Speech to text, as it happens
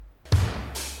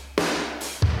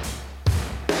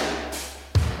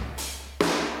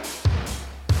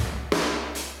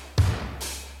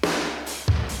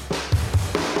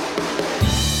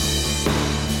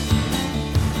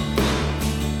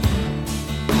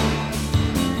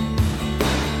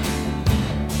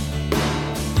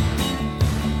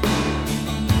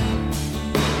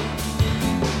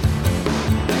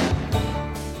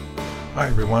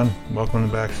everyone, welcome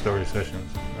to Backstory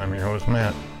Sessions. I'm your host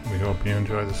Matt. We hope you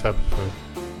enjoy this episode.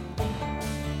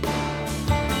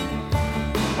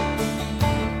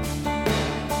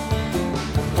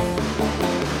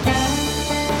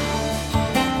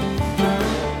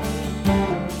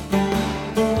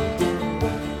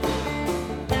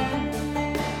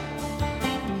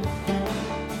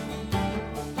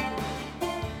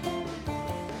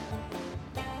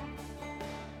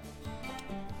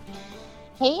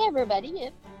 Hey everybody,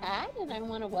 it's Pat, and I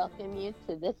want to welcome you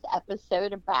to this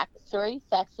episode of Backstory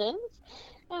Sessions,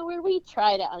 where we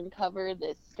try to uncover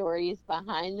the stories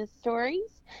behind the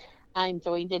stories. I'm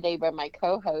joined today by my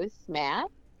co-host, Matt.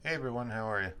 Hey everyone, how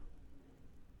are you?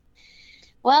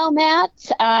 Well, Matt,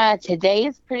 today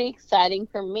is pretty exciting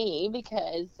for me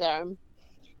because,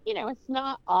 it's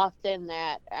not often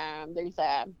that there's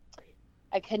a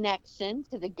connection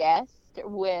to the guest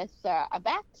with a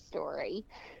backstory.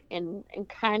 And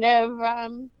kind of,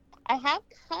 I have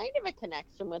kind of a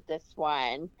connection with this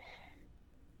one.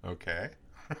 Okay.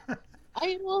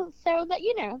 So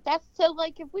that, that's so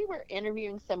like if we were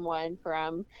interviewing someone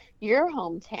from your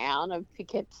hometown of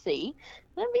Poughkeepsie,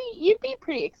 you'd be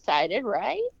pretty excited,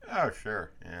 right? Oh,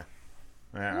 sure, yeah.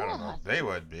 I don't know if they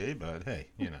would be, but hey,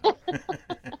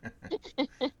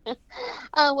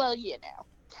 Oh, well,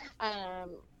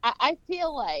 I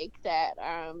feel like that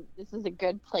this is a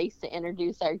good place to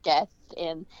introduce our guest,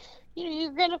 and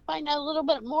you're going to find out a little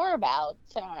bit more about.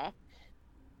 I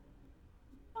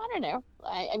don't know.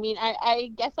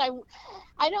 I guess I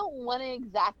don't want to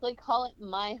exactly call it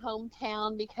my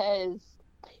hometown because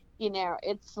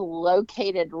it's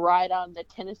located right on the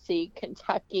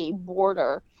Tennessee-Kentucky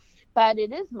border, but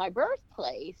it is my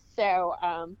birthplace, so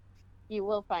you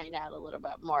will find out a little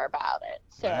bit more about it.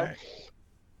 So. All right.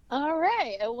 All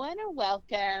right, I want to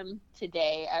welcome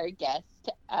today our guest,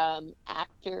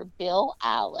 actor Bill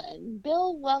Allen.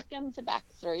 Bill, welcome to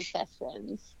Backstory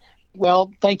Sessions.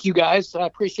 Well, thank you guys. I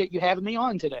appreciate you having me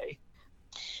on today.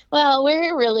 Well,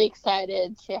 we're really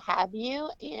excited to have you.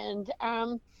 And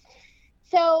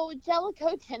so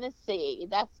Jellicoe, Tennessee,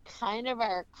 that's kind of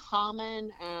our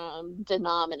common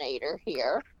denominator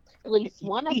here, at least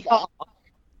one of them.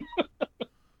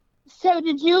 So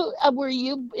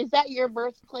is that your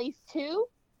birthplace too?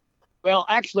 Well,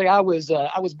 actually, I was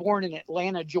born in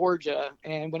Atlanta, Georgia,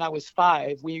 and when I was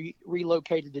 5, we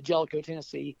relocated to Jellicoe,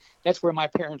 Tennessee. That's where my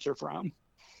parents are from.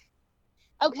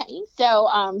 Okay, so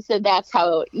that's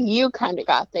how you kind of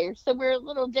got there. So we're a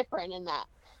little different in that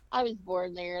I was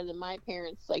born there than my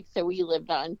parents. So we lived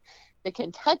on the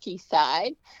Kentucky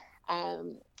side.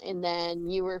 And then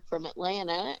you were from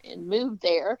Atlanta and moved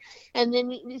there. And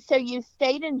then, so you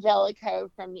stayed in Jellicoe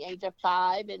from the age of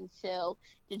 5 until,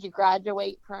 did you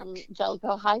graduate from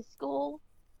Jellicoe High School?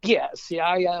 Yes. Yeah,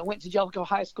 I went to Jellicoe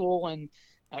High School and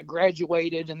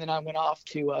graduated, and then I went off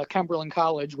to Cumberland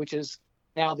College, which is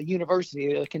now the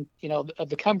University of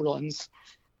the Cumberlands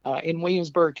in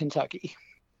Williamsburg, Kentucky.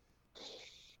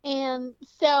 And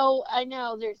so I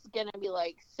know there's going to be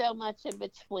like so much in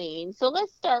between. So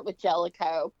let's start with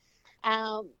Jellicoe.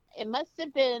 It must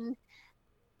have been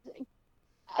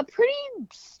a pretty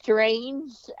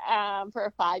strange for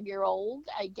a 5-year-old,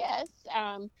 I guess,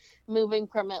 moving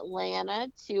from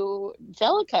Atlanta to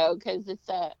Jellicoe because it's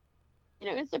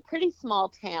a pretty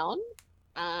small town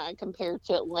compared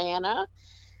to Atlanta.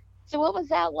 So what was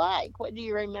that like? What do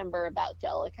you remember about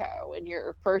Jellicoe and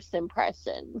your first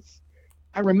impressions?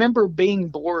 I remember being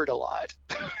bored a lot.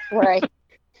 Right.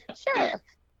 Sure.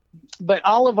 But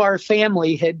all of our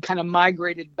family had kind of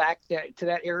migrated back to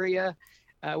that area.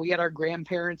 We had our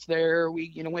grandparents there.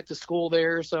 We, went to school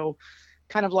there. So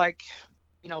kind of like,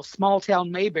 small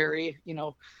town Mayberry,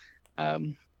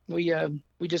 we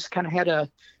just kind of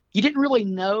you didn't really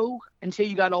know until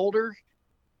you got older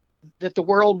that the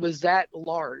world was that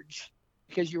large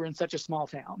because you were in such a small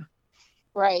town.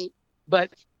 Right.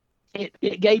 But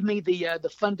it gave me the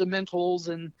fundamentals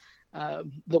and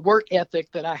the work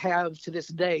ethic that I have to this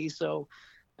day. So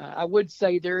I would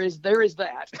say there is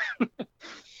that.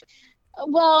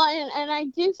 Well, and I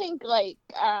do think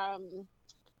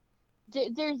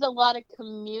there's a lot of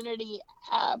community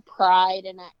pride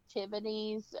and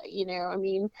activities.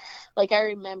 I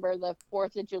remember the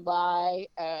 4th of July,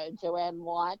 Joanne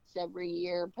Watts every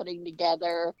year putting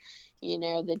together,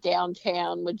 the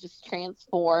downtown would just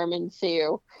transform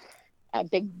into a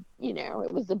big,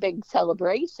 it was a big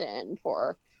celebration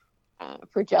for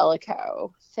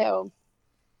Jellicoe. So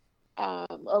a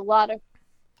lot of,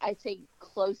 I think,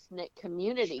 close-knit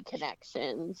community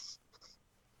connections,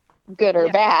 good or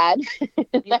bad.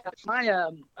 Yeah,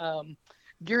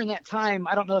 during that time,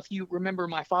 I don't know if you remember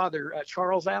my father,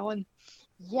 Charles Allen.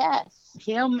 Yes.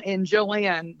 Him and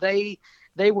Joanne, they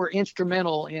were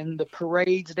instrumental in the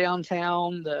parades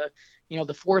downtown, the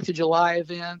 4th of July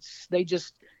events. They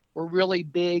just were really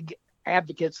big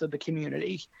advocates of the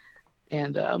community.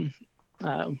 And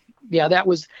yeah, that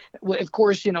was, of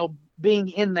course, being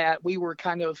in that, we were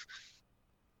kind of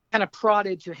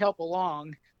prodded to help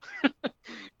along.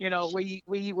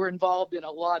 We were involved in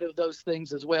a lot of those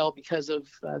things as well because of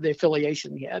the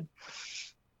affiliation we had.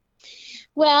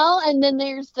 Well, and then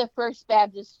there's the First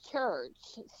Baptist Church.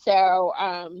 So,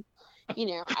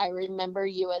 I remember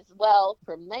you as well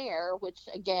from there, which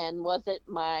again wasn't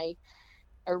my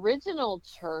original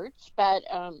church, but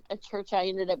a church I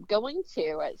ended up going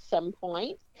to at some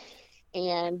point,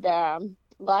 and a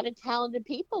lot of talented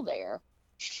people there.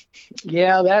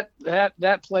 Yeah,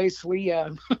 that place, we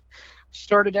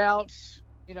started out,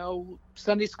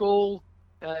 Sunday school,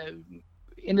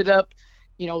 ended up,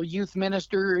 youth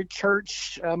minister,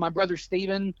 church. My brother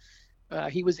Stephen,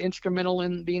 he was instrumental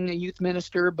in being a youth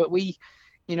minister, but we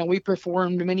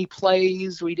performed many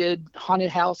plays. We did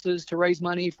haunted houses to raise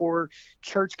money for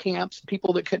church camps,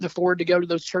 people that couldn't afford to go to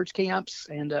those church camps.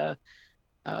 And it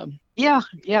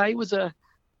was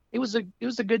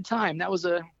a good time. That was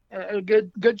a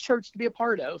good church to be a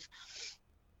part of.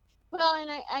 Well,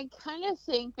 and I kind of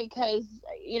think because,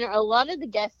 a lot of the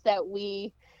guests that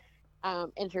we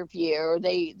interview,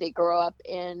 they grow up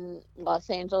in Los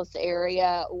Angeles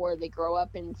area, or they grow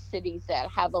up in cities that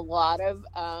have a lot of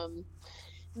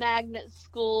magnet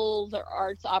schools or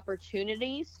arts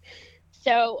opportunities.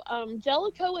 So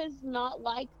Jellicoe is not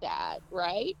like that,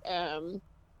 right?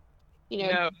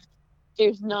 No.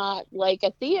 There's not like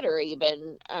a theater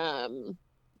even,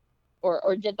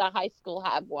 or did the high school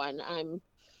have one?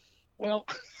 Well,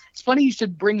 it's funny you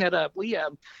should bring that up. We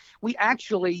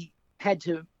actually had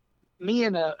to, me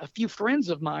and a few friends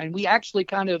of mine, we actually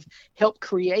kind of helped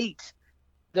create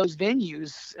those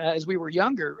venues as we were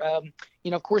younger.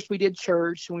 Of course, we did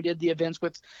church and we did the events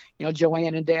with,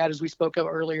 Joanne and Dad, as we spoke of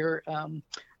earlier.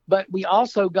 But we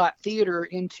also got theater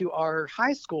into our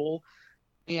high school,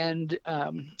 and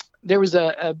there was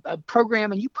a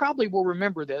program, and you probably will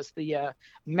remember this, the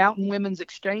Mountain Women's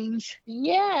Exchange.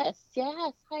 Yes,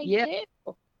 I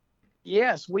do.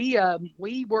 Yes,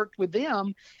 we worked with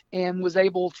them and was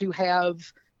able to have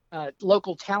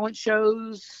local talent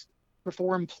shows,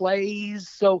 perform plays.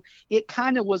 So it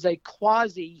kind of was a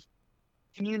quasi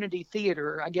community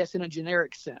theater, I guess, in a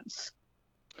generic sense.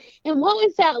 And what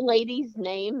was that lady's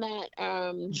name?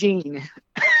 That Jean.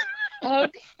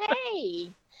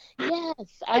 Okay.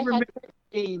 Yes, I remember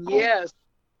Jean. Yes.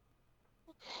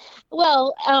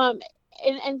 Well,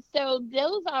 and so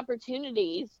those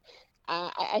opportunities,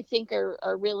 I think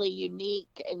are really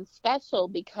unique and special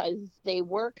because they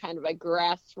were kind of a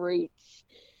grassroots,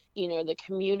 the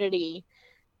community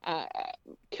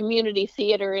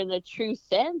theater in the true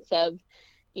sense of,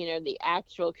 the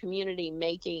actual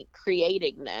community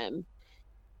creating them.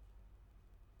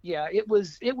 Yeah, it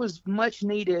was much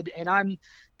needed, and I'm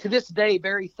to this day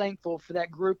very thankful for that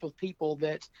group of people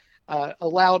that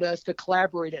allowed us to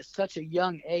collaborate at such a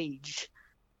young age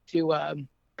to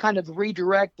kind of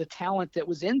redirect the talent that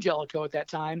was in Jellicoe at that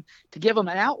time to give them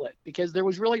an outlet, because there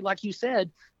was really, like you said,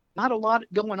 not a lot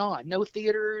going on. No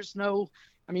theaters,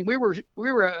 we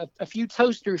were a few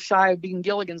toasters shy of being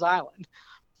Gilligan's Island.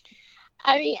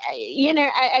 I mean,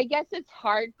 I guess it's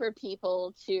hard for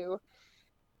people to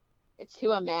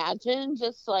imagine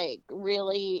just like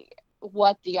really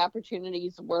what the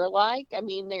opportunities were like. I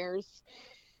mean, there's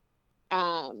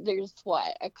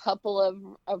what, a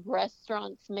couple of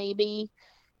restaurants maybe,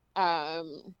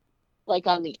 like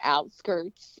on the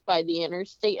outskirts by the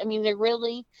interstate. I mean, they're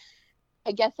really,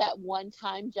 I guess at one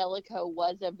time Jellicoe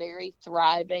was a very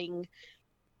thriving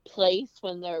place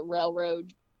when the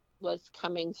railroad was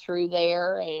coming through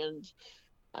there, and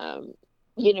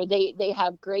they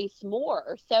have Grace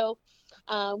Moore. So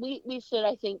we should,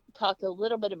 I think, talk a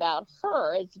little bit about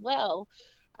her as well.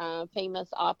 Famous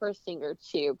opera singer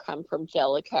to come from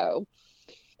Jellicoe,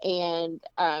 and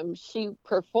she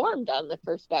performed on the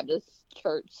First Baptist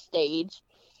Church stage.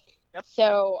 Yep.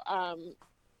 So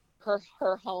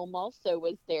her home also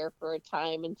was there for a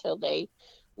time until they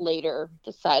later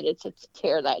decided to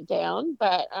tear that down.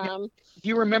 But do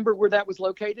you remember where that was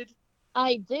located?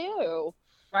 I do.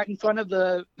 Right in front of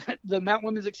the Mountain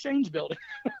Women's Exchange building.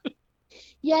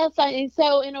 Yes,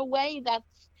 so in a way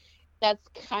that's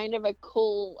kind of a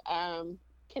cool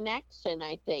connection,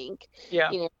 I think.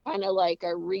 Yeah. Kind of like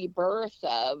a rebirth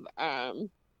of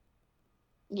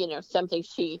something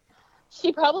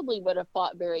she probably would have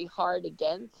fought very hard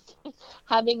against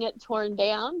having it torn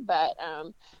down, but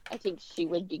I think she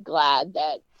would be glad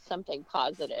that something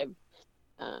positive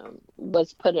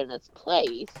was put in its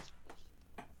place.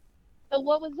 So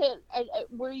what was it?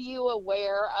 Were you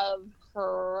aware of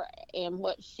her and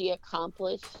what she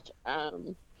accomplished?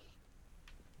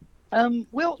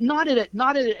 Well, not at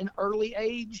an early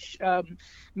age.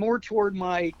 More toward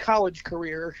my college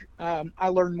career, I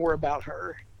learned more about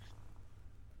her.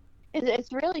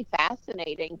 It's really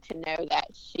fascinating to know that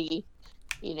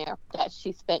that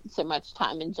she spent so much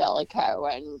time in Jellicoe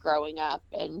and growing up,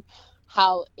 and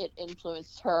how it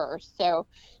influenced her. So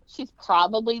she's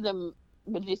probably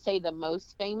would you say the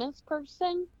most famous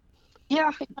person?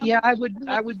 Yeah, I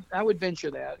would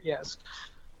venture that. Yes.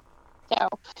 So,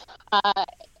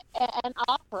 an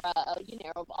opera,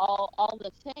 of all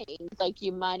the things, like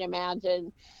you might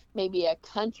imagine maybe a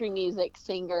country music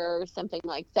singer or something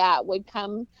like that would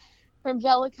come from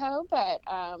Jellicoe, but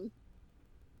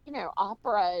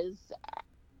opera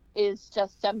is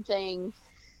just something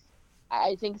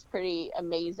I think is pretty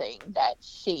amazing that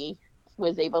she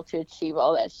was able to achieve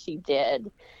all that she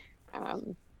did,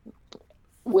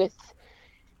 with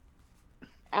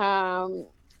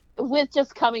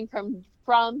just coming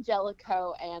from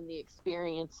Jellicoe and the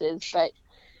experiences. But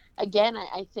again,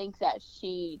 I think that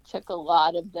she took a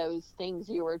lot of those things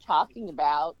you were talking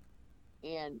about,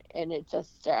 and it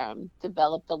just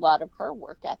developed a lot of her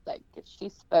work ethic. She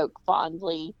spoke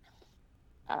fondly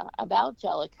about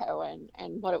Jellicoe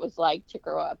and what it was like to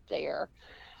grow up there.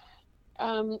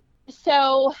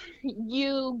 So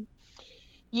you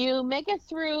make it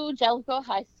through Jellicoe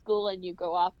High School and you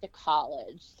go off to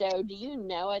college. So do you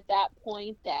know at that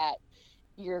point that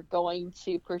you're going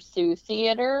to pursue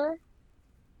theater?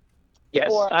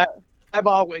 Yes, I've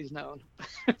always known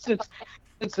since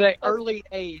an early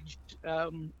age.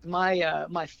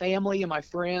 My family and my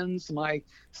friends, my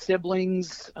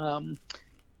siblings,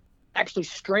 actually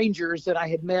strangers that I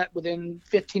had met within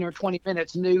 15 or 20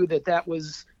 minutes knew that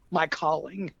was my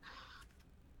calling.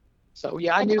 So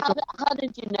yeah, I knew. How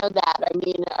did you know that? I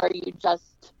mean, are you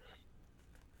just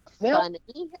funny?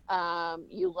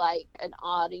 You like an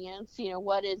audience?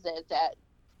 What is it that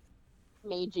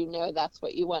made you know that's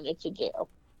what you wanted to do?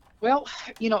 Well,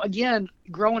 again,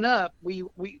 growing up,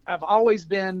 I've always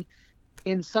been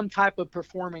in some type of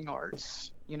performing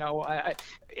arts. I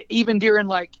even during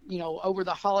over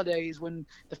the holidays when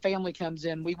the family comes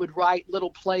in, we would write little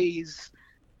plays,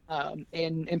 and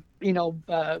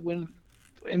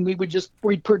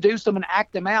we'd produce them and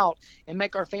act them out and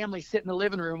make our family sit in the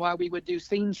living room while we would do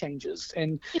scene changes.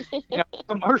 And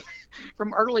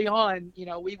from early on,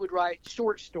 we would write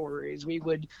short stories. We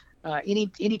would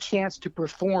any chance to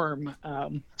perform.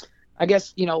 I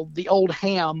guess the old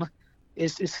ham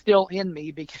is still in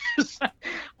me because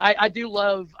I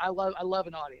love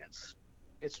an audience.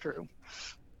 It's true.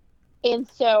 And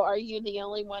so, are you the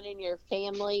only one in your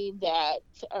family that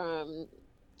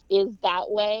is that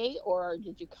way, or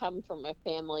did you come from a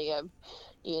family of,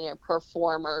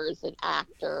 performers and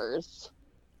actors?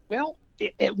 Well,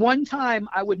 at one time,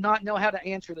 I would not know how to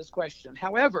answer this question.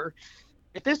 However,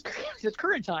 at this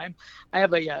current time, I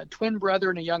have a twin brother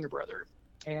and a younger brother,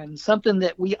 and something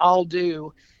that we all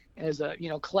do as a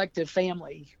collective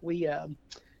family, we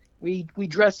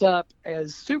dress up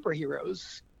as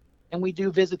superheroes, and we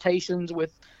do visitations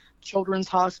with Children's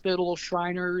Hospital,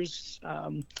 Shriners,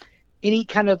 any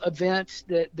kind of event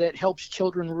that helps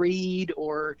children read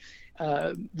or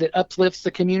that uplifts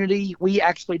the community. We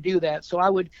actually do that. So I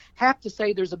would have to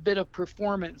say there's a bit of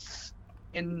performance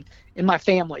in my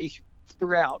family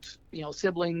throughout.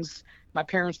 Siblings. My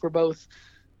parents were both,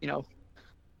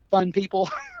 fun people.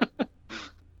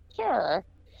 Sure.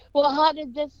 Well, how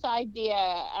did this idea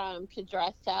to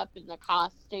dress up in the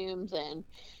costumes and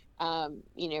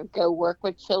go work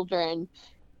with children?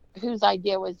 Whose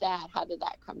idea was that? How did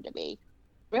that come to be?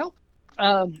 Well,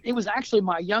 it was actually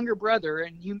my younger brother,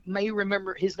 and you may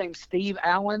remember his name's Steve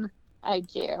Allen. I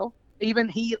do. Even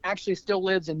he actually still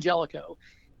lives in Jellicoe.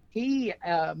 He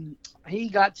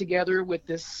got together with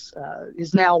his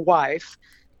now wife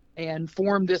and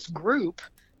formed this group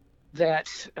that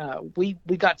we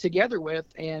got together with,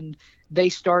 and they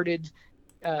started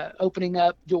opening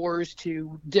up doors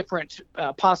to different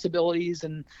possibilities,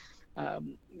 and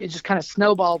it just kind of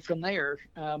snowballed from there.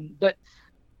 But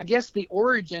I guess the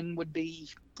origin would be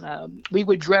we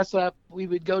would dress up. We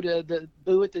would go to the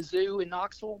Boo at the Zoo in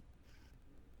Knoxville.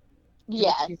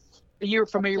 Yes. You're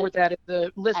familiar with that. If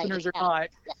the listeners are not,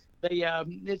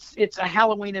 it's a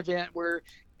Halloween event where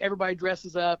everybody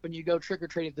dresses up and you go trick or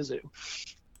treat at the zoo.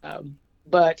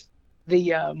 But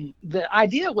the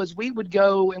idea was we would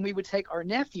go and we would take our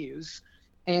nephews,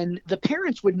 and the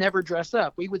parents would never dress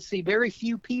up. We would see very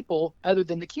few people other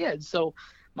than the kids. So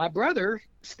my brother,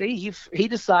 Steve,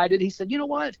 he said, you know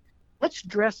what? let's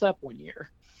dress up one year.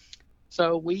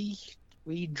 So we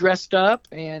dressed up,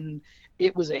 and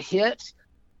it was a hit.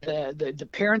 The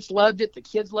parents loved it. The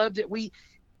kids loved it. We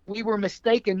were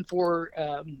mistaken for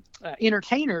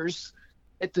entertainers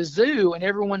at the zoo, and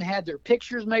everyone had their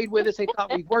pictures made with us. They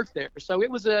thought we worked there. So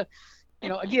it was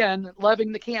again,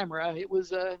 loving the camera. It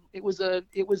was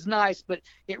nice, but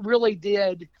it really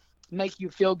did make you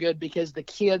feel good because the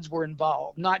kids were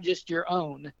involved, not just your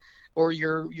own or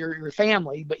your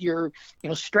family, but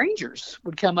strangers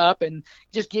would come up and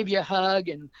just give you a hug,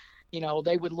 and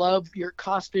they would love your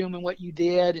costume and what you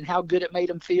did and how good it made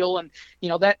them feel. And,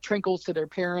 that trickles to their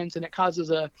parents, and it causes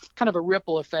a kind of a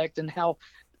ripple effect in how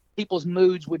people's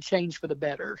moods would change for the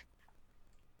better.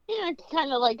 Yeah,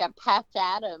 kind of like a Patch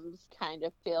Adams kind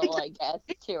of feel, I guess,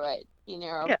 to it.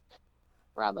 Yeah.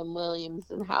 Robin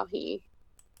Williams and how he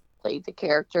played the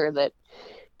character that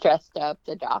dressed up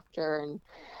the doctor.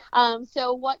 And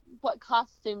so what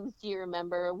costumes do you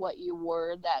remember what you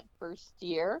wore that first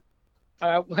year?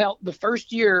 Well, the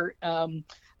first year,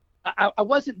 I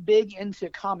wasn't big into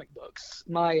comic books.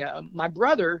 My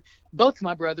brother, both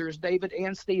my brothers, David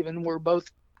and Stephen, were both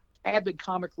avid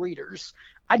comic readers.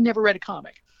 I'd never read a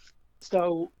comic.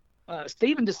 So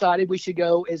Stephen decided we should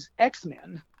go as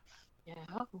X-Men. Yeah.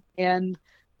 And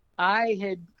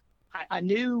I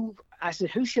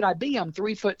said, who should I be? I'm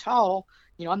 3 foot tall.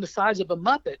 I'm the size of a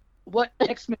Muppet. What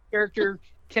X-Men character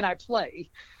can I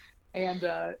play? And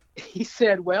he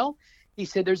said,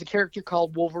 there's a character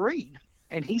called Wolverine.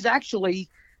 And he's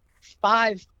actually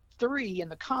 5'3" in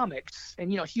the comics.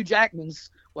 And, Hugh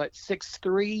Jackman's,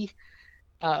 6'3".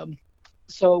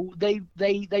 So they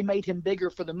made him bigger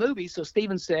for the movie. So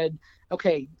Steven said,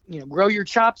 okay, grow your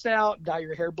chops out, dye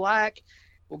your hair black.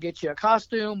 We'll get you a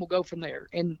costume. We'll go from there.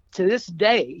 And to this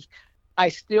day, I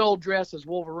still dress as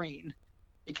Wolverine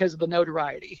because of the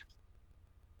notoriety.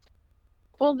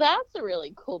 Well, that's a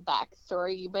really cool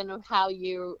backstory, even of how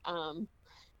you,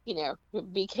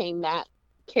 became that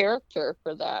character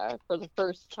for the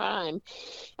first time.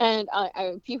 And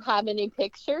if you have any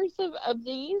pictures of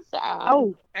these,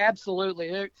 oh,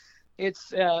 absolutely,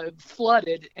 it's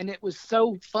flooded, and it was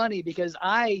so funny because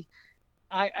I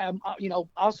am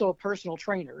also a personal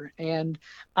trainer, and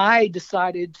I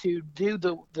decided to do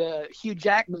the Hugh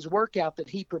Jackman's workout that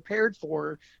he prepared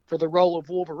for the role of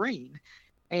Wolverine,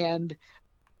 and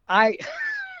I've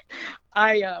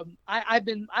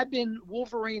been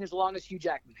Wolverine as long as Hugh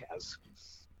Jackman has.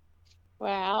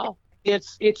 Wow.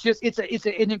 It's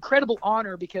an incredible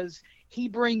honor because he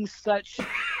brings such,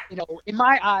 in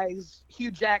my eyes,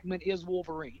 Hugh Jackman is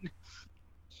Wolverine.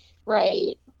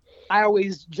 Right. I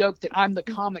always joke that I'm the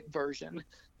comic version,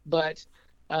 but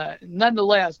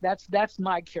nonetheless, that's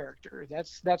my character.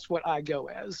 That's what I go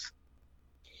as.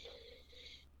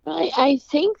 I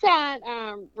think that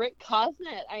Rick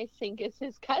Cosnett, I think, is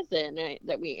his cousin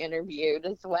that we interviewed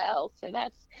as well. So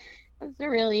that's a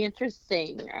really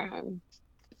interesting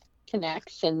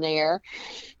connection there.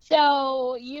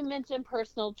 So you mentioned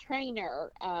personal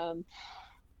trainer.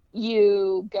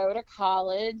 You go to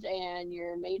college and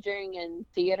you're majoring in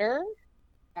theater.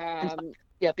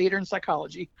 Theater and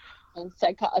psychology. And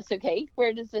okay.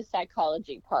 Where does the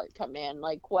psychology part come in?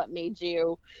 Like, what made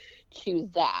you choose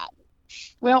that?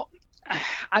 Well,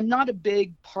 I'm not a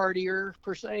big partier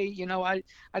per se.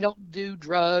 I don't do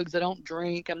drugs. I don't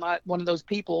drink. I'm not one of those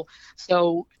people.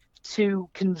 So to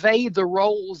convey the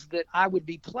roles that I would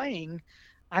be playing,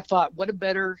 I thought, what a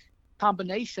better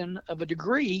combination of a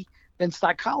degree than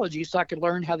psychology, so I could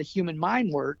learn how the human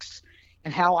mind works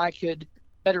and how I could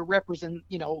better represent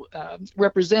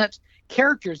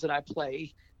characters that I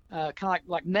play, kind of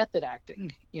like method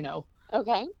acting,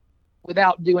 Okay.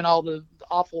 Without doing all the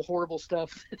awful, horrible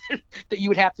stuff that you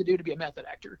would have to do to be a method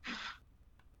actor.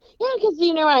 Yeah, because,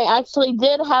 I actually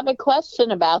did have a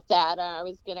question about that. I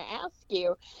was going to ask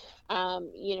you,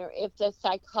 if the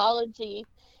psychology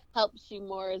helps you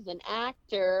more as an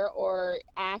actor or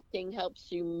acting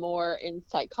helps you more in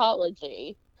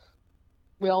psychology.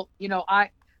 Well,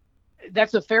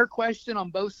 that's a fair question on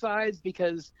both sides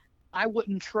because I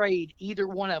wouldn't trade either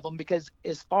one of them because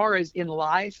as far as in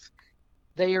life,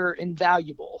 they are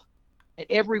invaluable at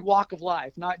every walk of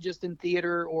life, not just in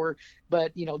theater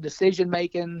but decision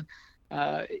making,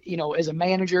 as a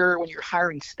manager, when you're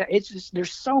hiring staff, it's just,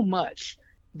 there's so much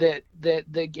and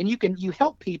you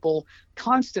help people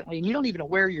constantly and you don't even know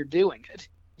where you're doing it. It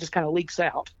just kind of leaks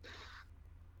out.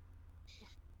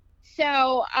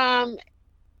 So,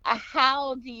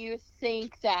 how do you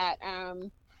think that,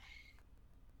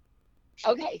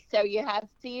 okay, so you have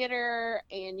theater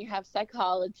and you have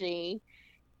psychology.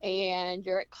 and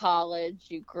you're at college,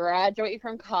 you graduate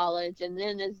from college, and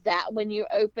then is that when you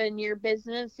open your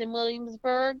business in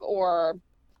Williamsburg, or?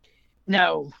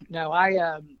 No, no.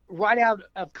 I right out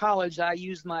of college, I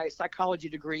used my psychology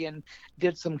degree and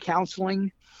did some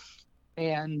counseling.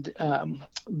 And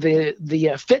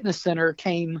the fitness center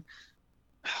came,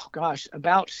 oh gosh,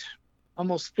 about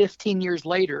almost 15 years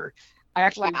later. I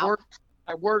actually Wow.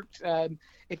 worked.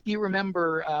 If you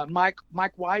remember, Mike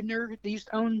Widener, they used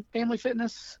to own Family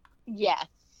Fitness, Yes.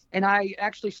 and I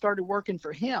actually started working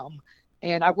for him.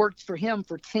 And I worked for him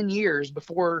for 10 years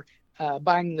before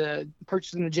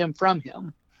purchasing the gym from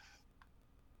him.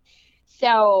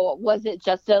 So was it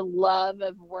just a love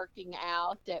of working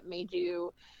out that made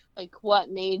you, like, what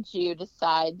made you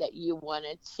decide that you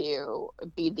wanted to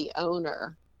be the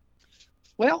owner?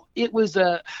 Well, it was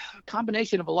a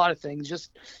combination of a lot of things.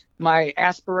 Just my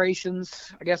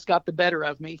aspirations, I guess, got the better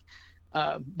of me.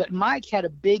 But Mike had a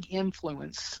big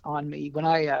influence on me when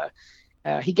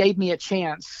he gave me a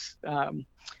chance.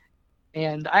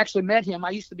 And I actually met him. I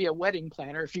used to be a wedding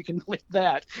planner, if you can believe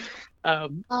that.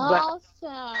 But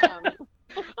Awesome.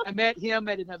 I met him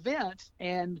at an event,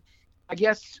 and I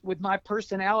guess with my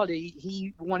personality,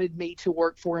 he wanted me to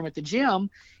work for him at the gym.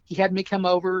 He had me come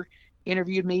over,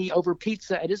 interviewed me over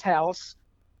pizza at his house,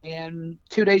 and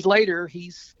 2 days later,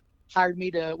 he's hired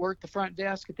me to work the front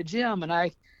desk at the gym. And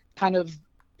I kind of,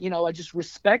 I just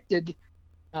respected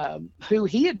who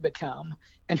he had become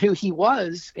and who he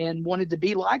was, and wanted to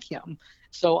be like him.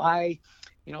 So I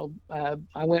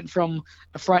went from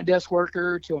a front desk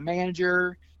worker to a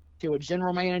manager to a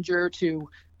general manager to,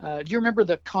 do you remember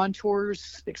the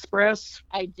Contours Express?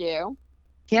 I do.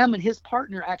 Him and his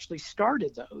partner actually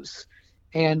started those.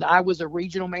 And I was a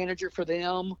regional manager for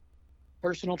them,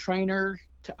 personal trainer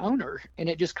to owner. And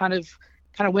it just kind of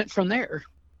went from there.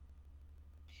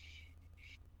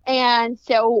 And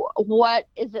so what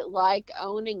is it like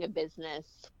owning a business?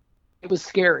 It was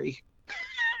scary.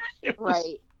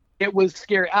 Right. It was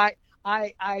scary. I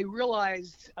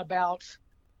realized about,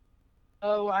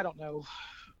 I don't know,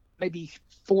 maybe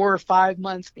 4 or 5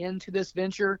 months into this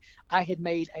venture, I had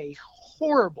made a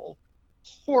horrible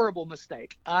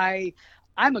mistake.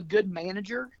 I'm a good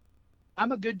manager.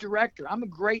 I'm a good director. I'm a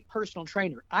great personal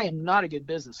trainer. I am not a good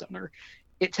business owner.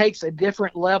 It takes a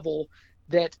different level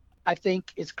that I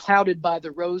think is clouded by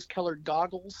the rose-colored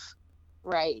goggles,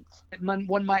 right, that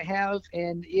one might have,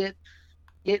 and it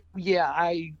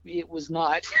was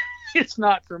not. It's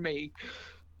not for me.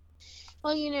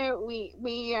 Well, we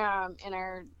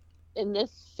in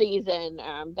this season,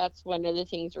 that's one of the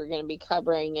things we're going to be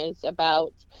covering is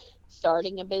about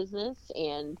starting a business,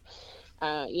 and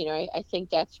I think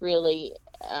that's really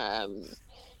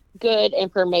good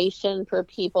information for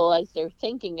people as they're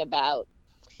thinking about,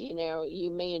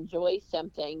 you may enjoy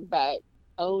something, but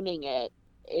owning it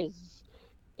is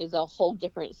a whole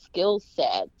different skill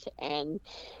set, and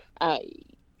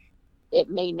it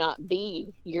may not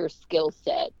be your skill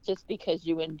set. Just because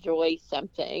you enjoy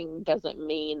something doesn't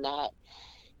mean that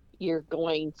you're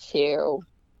going to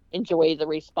enjoy the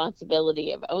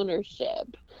responsibility of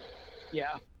ownership.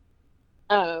 Yeah.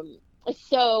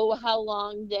 So how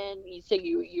long then? So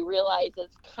you realize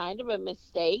it's kind of a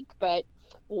mistake, but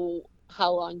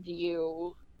how long do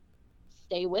you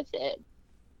stay with it?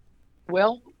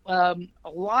 Well, a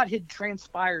lot had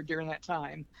transpired during that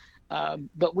time,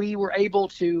 but we were able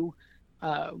to.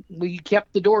 We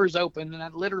kept the doors open, and I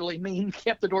literally mean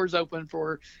kept the doors open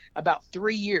for about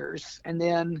 3 years, and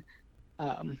then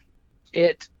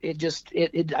it I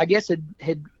guess it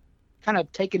had kind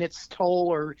of taken its toll,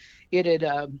 or it had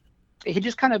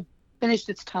just kind of finished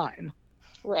its time.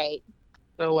 Right.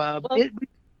 So well, it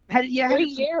had 3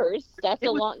 years. That's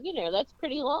long. That's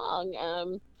pretty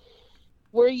long.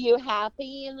 Were you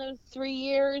happy in those 3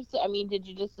 years? I mean, did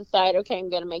you just decide, okay, I'm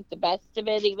going to make the best of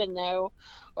it, even though,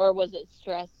 or was it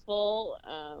stressful?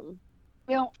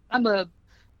 Well, I'm an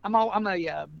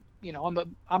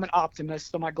optimist,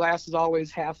 so my glass is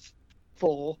always half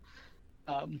full.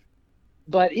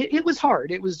 But it was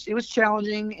hard. It was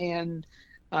challenging, and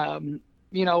what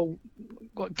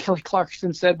Kelly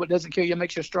Clarkson said, "What doesn't kill you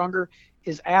makes you stronger,"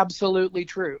 is absolutely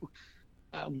true.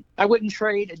 I wouldn't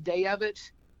trade a day of it.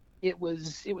 It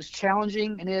was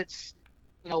challenging, and it's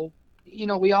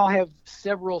we all have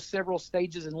several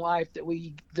stages in life that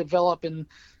we develop and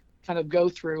kind of go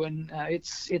through, and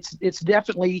it's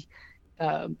definitely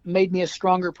made me a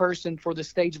stronger person for the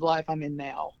stage of life I'm in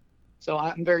now. So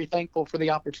I'm very thankful for the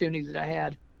opportunity that I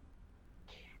had.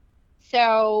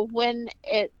 So when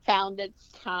it found its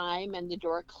time and the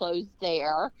door closed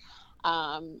there,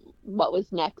 what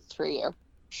was next for you?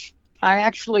 I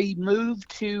actually moved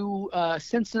to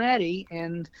Cincinnati,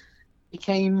 and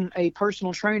became a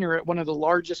personal trainer at one of the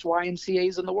largest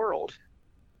YMCA's in the world.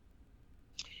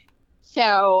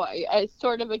 So it's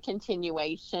sort of a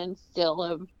continuation still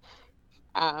of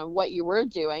what you were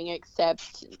doing,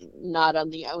 except not on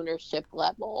the ownership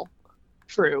level.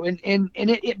 True. And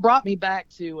it brought me back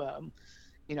to,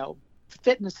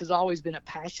 fitness has always been a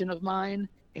passion of mine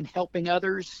in helping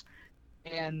others.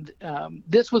 And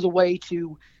this was a way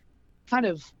to kind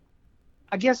of,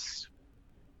 I guess,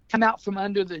 come out from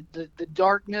under the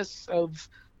darkness of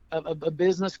a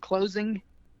business closing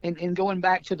and going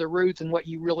back to the roots and what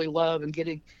you really love and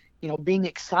getting, being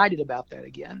excited about that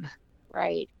again.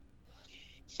 Right.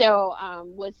 So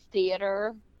was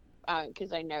theater,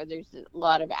 because I know there's a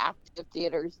lot of active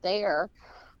theaters there,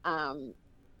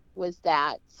 was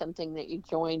that something that you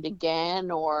joined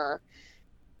again, or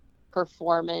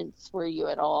performance? Were you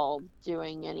at all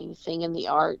doing anything in the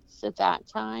arts at that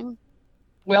time?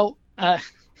 Well,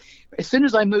 as soon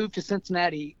as I moved to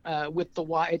Cincinnati with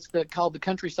it's called the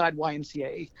Countryside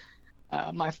YMCA.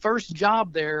 My first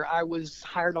job there, I was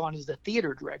hired on as the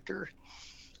theater director,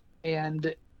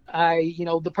 and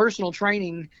the personal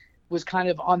training was kind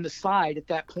of on the side at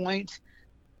that point.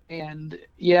 And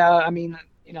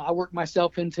I worked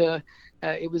myself into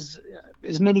it was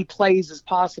as many plays as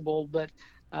possible, but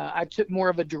I took more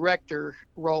of a director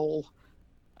role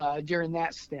during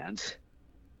that stint.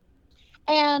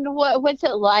 And what's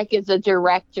it like as a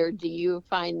director? Do you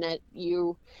find that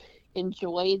you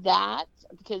enjoy that?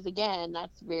 Because again,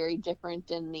 that's very different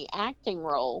than the acting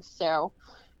role. So.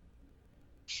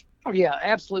 Oh yeah,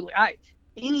 absolutely.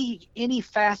 Any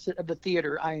facet of the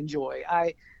theater I enjoy.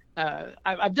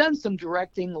 I've done some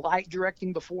light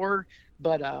directing before,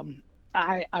 but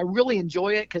I really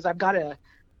enjoy it because I've got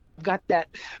that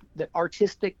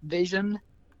artistic vision,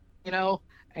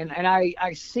 and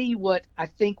I see what I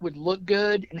think would look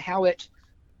good and how it,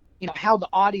 how the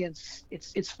audience,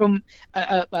 it's from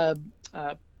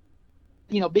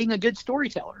being a good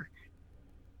storyteller.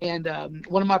 And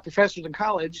one of my professors in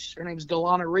college, her name is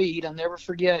Delana Reed. I'll never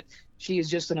forget. She is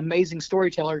just an amazing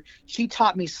storyteller. She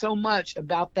taught me so much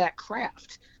about that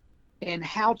craft and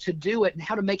how to do it and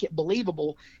how to make it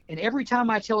believable. And every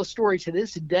time I tell a story to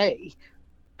this day,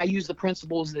 I use the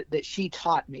principles that she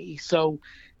taught me. So,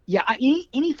 yeah,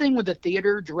 anything with the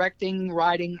theater, directing,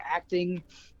 writing, acting,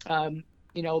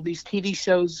 these TV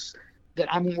shows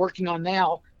that I'm working on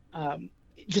now,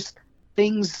 just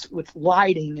things with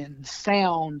lighting and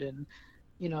sound, and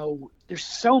there's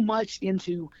so much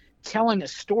into telling a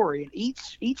story, and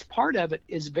each part of it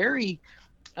is very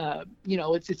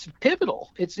it's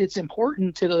pivotal. It's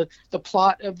important to the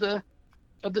plot of the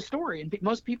story. And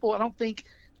most people,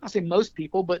 I'll say most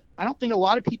people, but I don't think a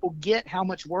lot of people get how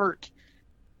much work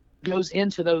goes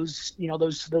into those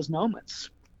those moments.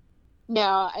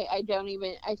 No, I don't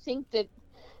even. I think that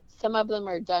some of them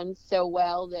are done so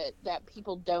well that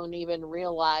people don't even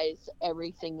realize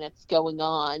everything that's going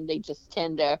on. They just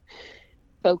tend to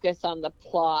focus on the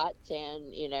plot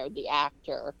and, the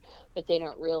actor, but they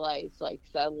don't realize like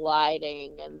the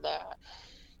lighting and the,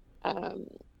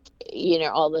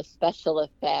 all the special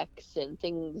effects and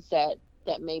things that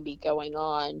may be going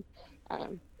on.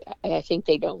 I think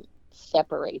they don't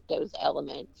separate those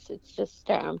elements. It's just,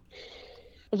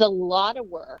 it's a lot of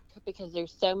work because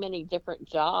there's so many different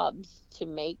jobs to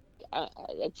make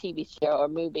a TV show, a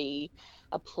movie,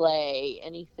 a play,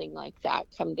 anything like that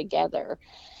come together.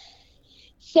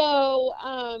 So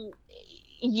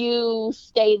you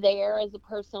stay there as a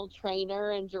personal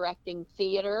trainer and directing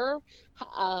theater.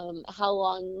 How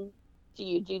long do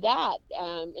you do that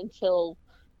until,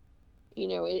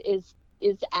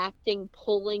 is acting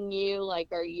pulling you? Like,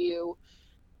 are you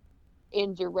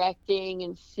in directing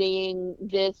and seeing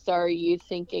this, or are you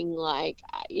thinking like,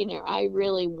 I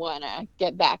really want to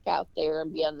get back out there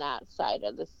and be on that side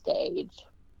of the stage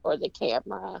or the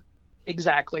camera?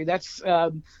 Exactly. That's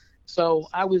so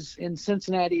I was in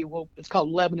Cincinnati. Well, it's called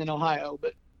Lebanon, Ohio,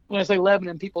 but when I say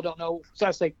Lebanon, people don't know, so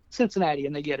I say Cincinnati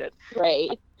and they get it.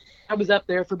 Right. I was up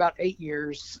there for about 8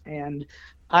 years, and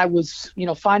I was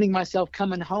finding myself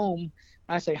coming home.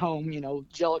 I say home,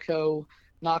 Jellicoe,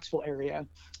 Knoxville area,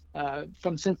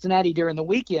 from Cincinnati during the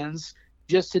weekends,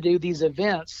 just to do these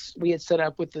events we had set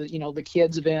up with the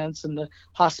kids events and the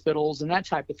hospitals and that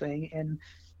type of thing.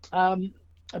 And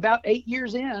about 8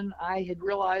 years in, I had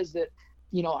realized that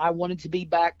I wanted to be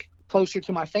back closer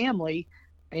to my family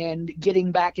and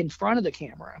getting back in front of the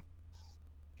camera,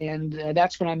 and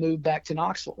that's when I moved back to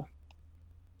Knoxville.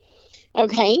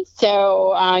 Okay,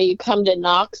 so you come to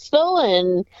Knoxville,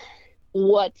 and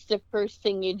what's the first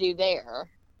thing you do there?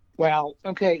 Well,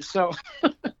 okay, so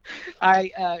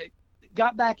I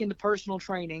got back into personal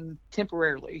training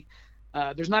temporarily.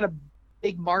 There's not a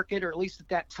big market, or at least at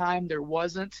that time there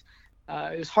wasn't.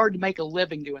 It was hard to make a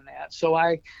living doing that. So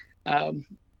I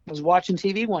was watching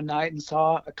TV one night and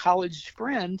saw a college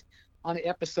friend on an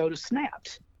episode of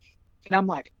Snapped. And I'm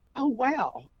like, oh,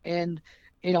 wow. And,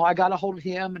 I got a hold of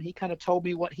him, and he kind of told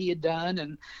me what he had done.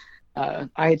 And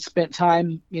I had spent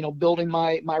time, building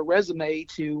my resume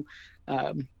to,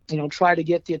 try to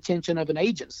get the attention of an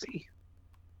agency.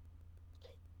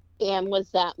 And was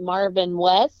that Marvin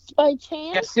West by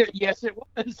chance? Yes, it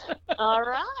was. All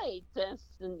right. That's,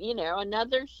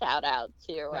 another shout out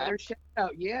to Another shout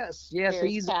out. Yes.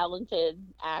 he's a talented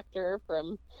actor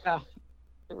from the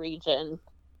region.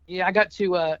 Yeah,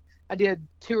 I did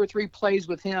 2 or 3 plays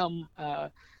with him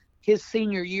his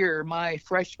senior year, my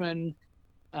freshman,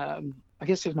 I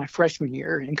guess it was my freshman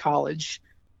year in college.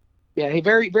 Yeah, a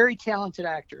very, very talented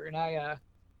actor, and I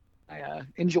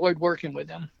enjoyed working with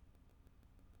him.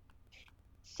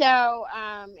 So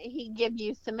he gave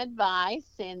you some advice,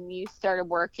 and you started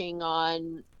working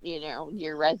on,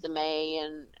 your resume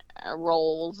and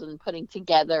roles and putting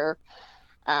together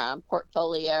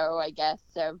portfolio, I guess.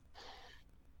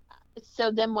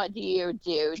 So then what do you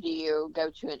do? Do you go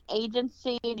to an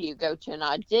agency? Do you go to an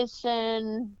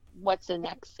audition? What's the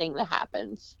next thing that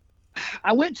happens?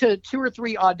 I went to 2 or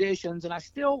 3 auditions, and I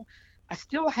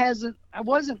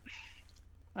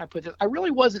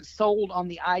really wasn't sold on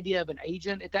the idea of an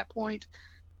agent at that point.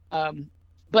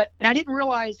 But I didn't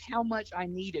realize how much I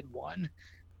needed one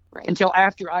until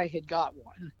after I had got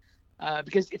one.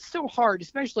 Because it's so hard,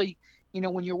 especially,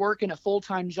 when you're working a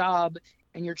full-time job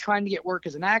and you're trying to get work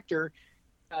as an actor.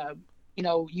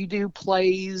 You do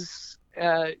plays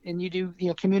and you do,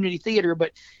 community theater,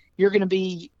 but you're going to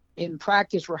be in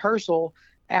practice rehearsal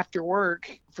after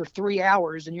work for 3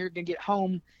 hours, and you're going to get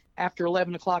home after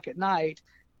 11 o'clock at night,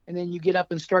 and then you get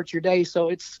up and start your day. So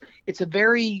it's a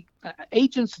very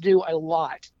agents do a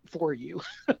lot for you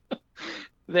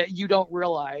that you don't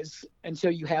realize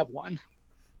until you have one.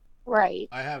 Right.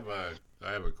 I have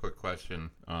a quick question.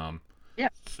 Yeah.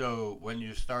 So when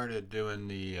you started doing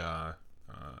the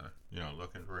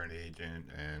looking for an agent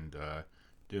and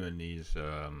doing these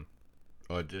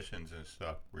auditions and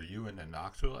stuff, were you in the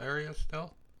Knoxville area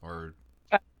still, or?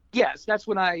 Yes, that's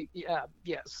when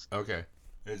yes. Okay.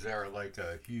 Is there like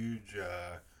a huge,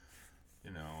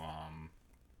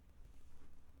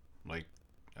 like,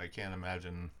 I can't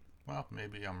imagine, well,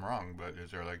 maybe I'm wrong, but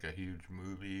is there like a huge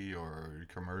movie or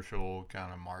commercial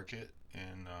kind of market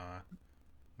in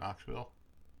Knoxville?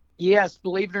 Yes,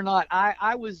 believe it or not,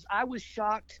 I was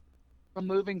shocked from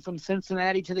moving from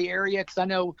Cincinnati to the area, because I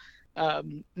know,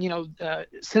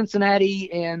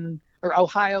 Cincinnati or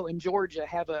Ohio and Georgia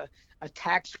have a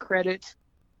tax credit,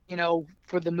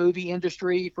 for the movie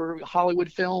industry, for Hollywood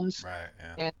films. Right.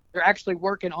 Yeah. And they're actually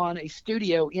working on a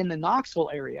studio in the Knoxville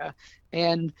area.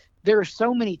 And there are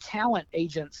so many talent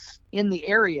agents in the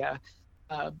area,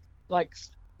 like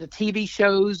the TV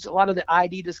shows, a lot of the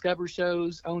ID Discover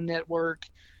shows, OWN Network.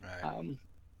 Right.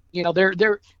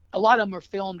 They're a lot of them are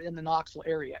filmed in the Knoxville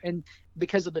area. And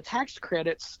because of the tax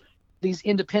credits, these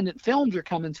independent films are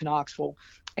coming to Knoxville.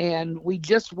 And we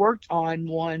just worked on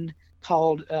one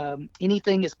called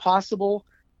Anything is Possible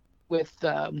with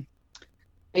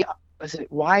is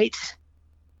it White?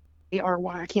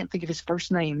 A-R-Y, I can't think of his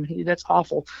first name. That's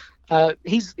awful.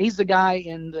 He's the guy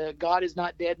in the God Is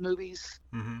Not Dead movies.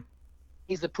 Mm-hmm.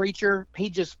 He's the preacher. He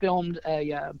just filmed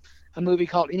a movie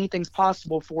called Anything's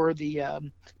Possible for the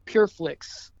Pure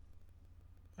Flix.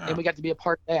 Oh. And we got to be a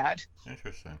part of that.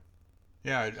 Interesting.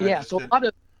 Yeah.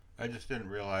 I just didn't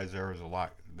realize there was a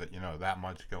lot that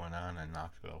much going on in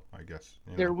Knoxville, I guess.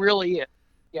 There really is.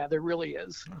 Yeah, there really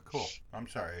is. Oh, cool. I'm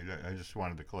sorry. I just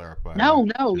wanted to clarify. No,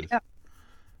 yeah.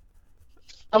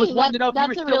 I was wondering if you were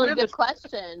that's a really still good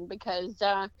question, because,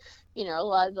 a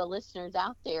lot of the listeners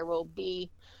out there will be,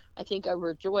 I think,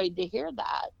 overjoyed to hear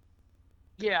that.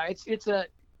 Yeah, it's a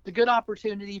good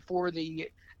opportunity for the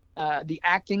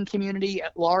acting community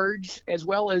at large, as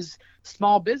well as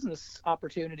small business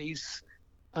opportunities,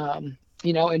 and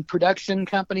production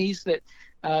companies that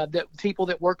people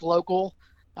that work local,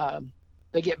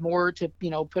 they get more to,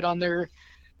 put on their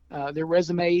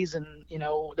resumes and,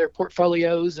 their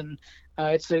portfolios, and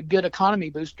it's a good economy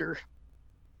booster.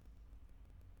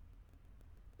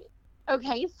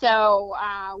 Okay, so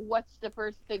what's the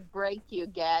first big break you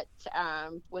get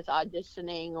with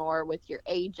auditioning or with your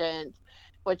agent?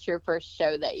 What's your first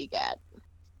show that you get?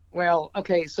 Well,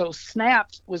 okay, so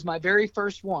Snapped was my very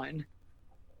first one,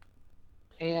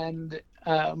 and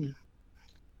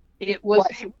it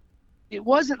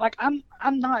wasn't like I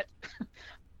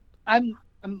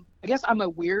guess I'm a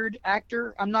weird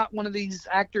actor. I'm not one of these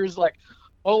actors like,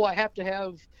 oh, I have to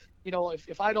have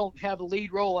if I don't have a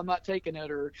lead role, I'm not taking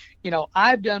it. Or,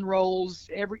 I've done roles,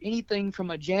 anything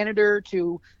from a janitor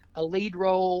to a lead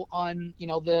role on,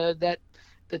 the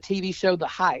TV show, The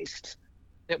Heist,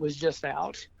 that was just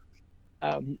out.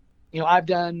 I've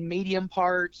done medium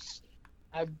parts.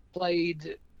 I've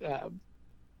played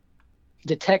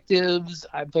detectives.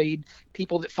 I've played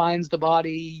people that finds the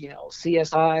body,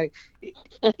 CSI.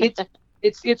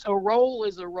 It's a role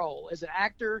is a role. As an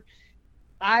actor,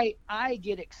 I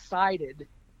get excited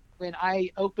when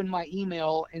I open my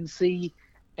email and see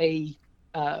an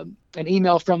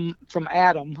email from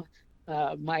Adam,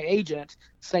 my agent,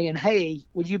 saying, "Hey,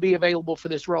 would you be available for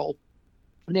this role?"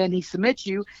 And then he submits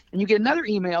you, and you get another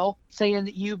email saying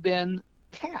that you've been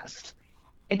cast.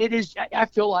 And I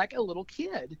feel like a little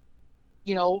kid.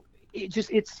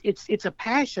 It's a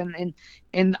passion,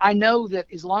 and I know that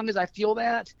as long as I feel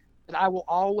that I will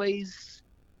always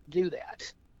do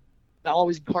that. That'll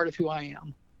always be part of who I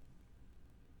am.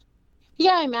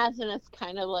 Yeah, I imagine it's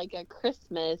kind of like a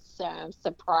Christmas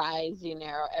surprise,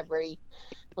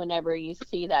 whenever you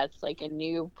see that, it's like a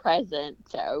new present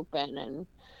to open and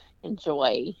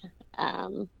enjoy.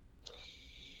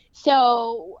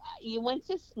 So you went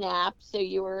to Snap, so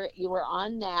you were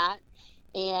on that,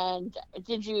 and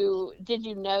did you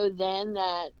know then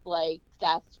that like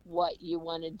that's what you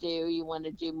want to do? You want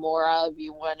to do more of?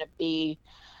 You want to be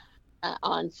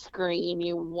on screen?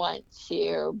 You want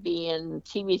to be in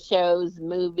TV shows,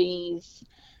 movies?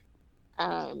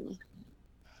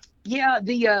 Yeah,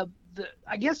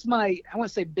 I guess I want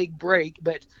to say big break,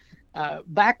 but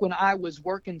back when I was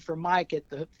working for Mike at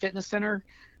the fitness center,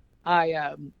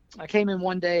 I came in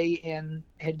one day and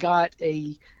had got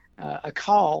a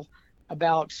call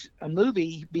about a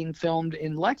movie being filmed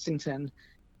in Lexington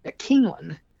at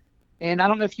Keeneland. And I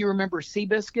don't know if you remember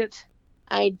Seabiscuit.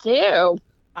 I do.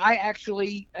 I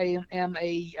actually am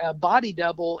a body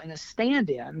double and a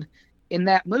stand-in in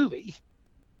that movie.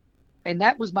 And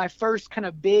that was my first kind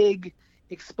of big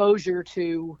exposure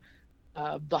to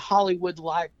the Hollywood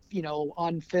life,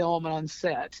 on film and on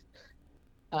set.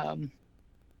 And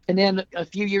then a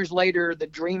few years later, The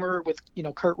Dreamer with,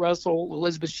 Kurt Russell,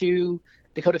 Elizabeth Shue,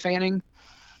 Dakota Fanning.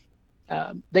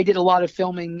 They did a lot of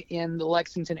filming in the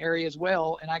Lexington area as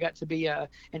well, and I got to be an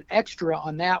extra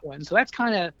on that one. So that's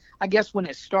kind of, I guess, when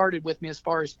it started with me as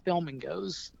far as filming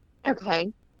goes.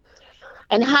 Okay.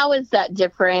 And how is that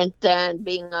different than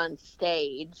being on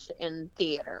stage in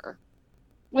theater?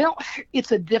 Well,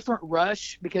 it's a different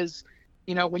rush because,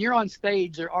 when you're on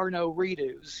stage, there are no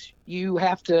redos. You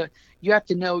have to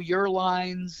know your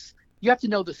lines. You have to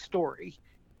know the story.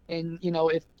 And,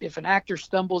 if an actor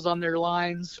stumbles on their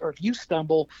lines, or if you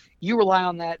stumble, you rely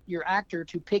on your actor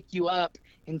to pick you up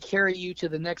and carry you to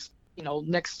the next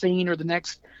scene or the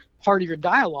next part of your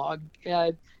dialogue.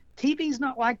 TV's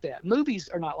not like that. Movies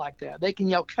are not like that. They can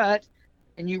yell cut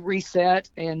and you reset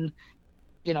and,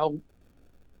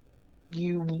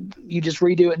 you just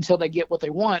redo it until they get what they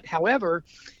want. However,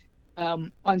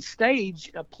 on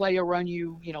stage, a play will run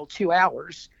you, 2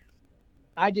 hours.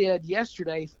 I did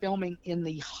yesterday filming in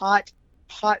the hot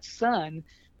sun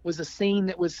was a scene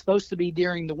that was supposed to be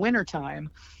during the winter time.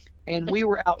 And we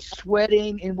were out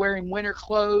sweating and wearing winter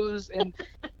clothes, and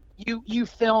you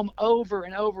film over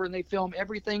and over, and they film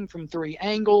everything from 3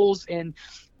 angles, and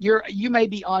you may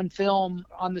be on film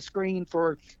on the screen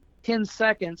for 10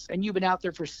 seconds and you've been out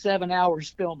there for 7 hours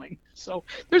filming. So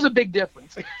there's a big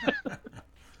difference.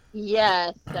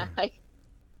 Yes.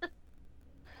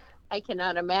 I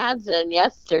cannot imagine.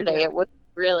 Yesterday it was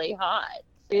really hot.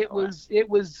 So.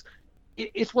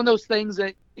 It's one of those things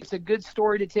that it's a good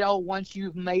story to tell once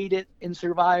you've made it and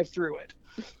survived through it.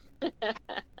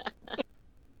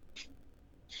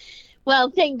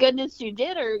 Well, thank goodness you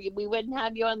did, or we wouldn't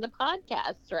have you on the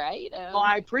podcast, right? Well,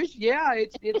 I appreciate. Yeah,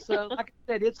 it's like I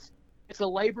said, it's a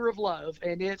labor of love,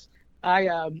 and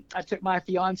I took my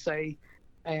fiance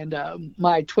and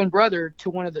my twin brother to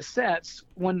one of the sets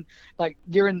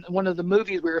during one of the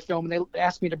movies we were filming. They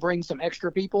asked me to bring some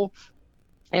extra people,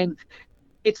 and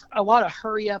it's a lot of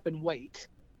hurry up and wait.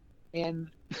 And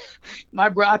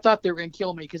I thought they were going to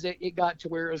kill me because it got to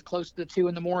where it was close to 2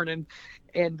 a.m.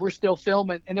 and we're still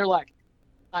filming. And they're like,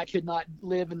 I could not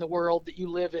live in the world that you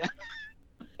live in.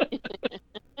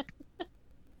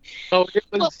 So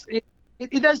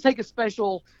it does take a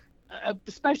special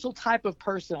type of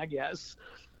person, I guess.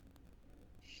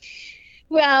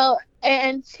 Well,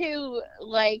 and too,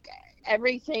 like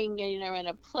everything, in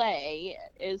a play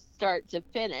is start to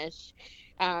finish.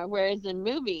 Whereas in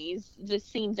movies, the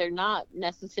scenes are not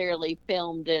necessarily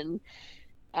filmed in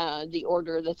the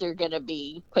order that they're going to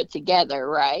be put together,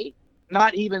 right?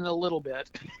 Not even a little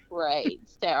bit. Right.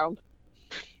 So,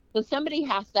 So somebody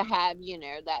has to have,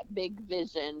 that big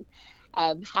vision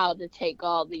of how to take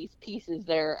all these pieces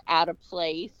that are out of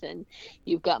place, and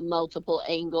you've got multiple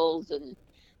angles and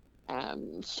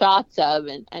shots of,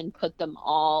 and put them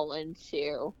all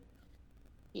into,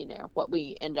 what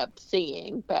we end up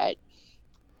seeing. But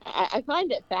I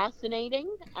find it fascinating.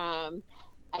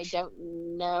 I don't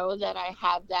know that I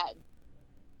have that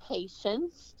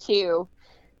patience to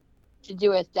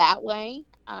do it that way.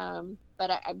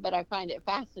 But I find it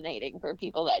fascinating for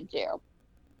people that do.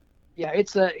 Yeah,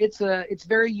 it's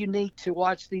very unique to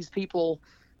watch these people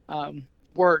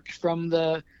work, from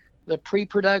the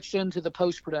pre-production to the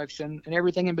post-production, and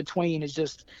everything in between is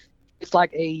just, it's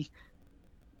like a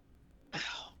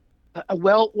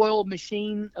well-oiled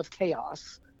machine of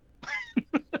chaos.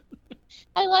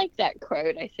 I like that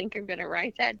quote. I think I'm going to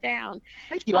write that down.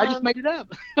 Thank you. I just made it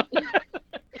up.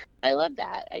 I love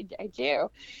that. I do.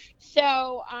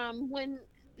 So,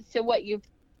 what you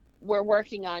were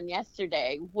working on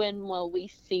yesterday, when will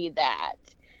we see that?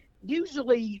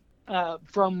 Usually,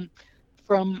 from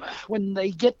when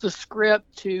they get the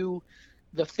script to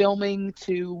the filming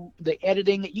to the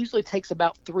editing, it usually takes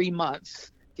about 3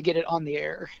 months to get it on the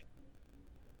air.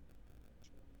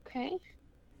 Okay.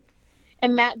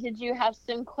 And Matt, did you have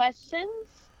some questions?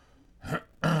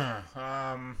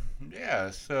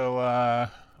 Yeah. So,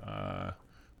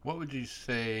 what would you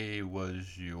say was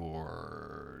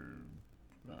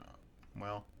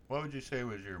what would you say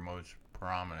was your most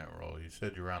prominent role? You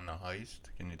said you were on The Heist.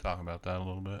 Can you talk about that a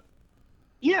little bit?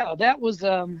 Yeah, that was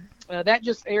that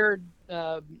just aired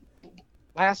which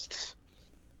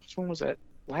one was that?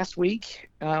 Last week.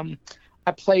 I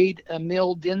played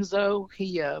Emil Denzo.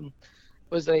 He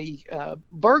was a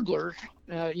burglar.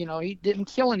 He didn't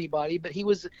kill anybody, but he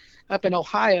was up in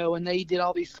Ohio, and they did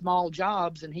all these small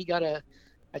jobs, and he got a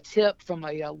tip from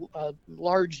a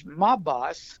large mob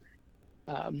boss,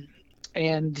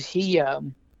 and it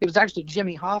was actually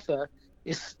Jimmy Hoffa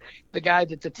is the guy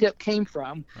that the tip came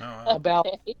from. Oh, wow.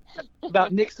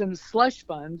 about Nixon's slush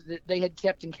fund that they had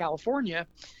kept in California,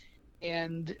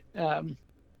 and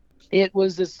it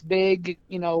was this big,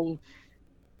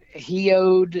 he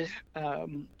owed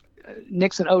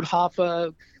Nixon owed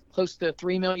Hoffa close to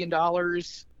 $3 million,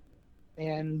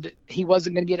 and he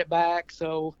wasn't going to get it back.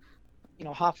 So,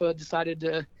 Hoffa decided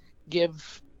to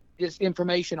give this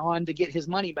information on to get his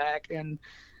money back, and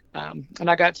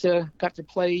I got to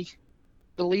play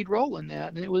the lead role in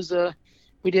that. And it was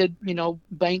we did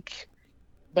bank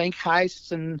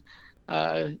heists, and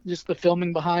just the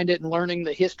filming behind it and learning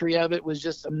the history of it was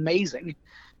just amazing.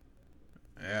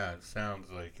 Yeah, it sounds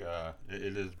like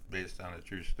it is based on a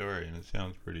true story, and it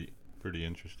sounds pretty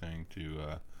interesting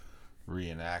to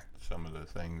reenact some of the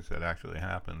things that actually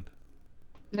happened.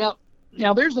 Now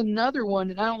there's another one,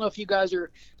 and I don't know if you guys are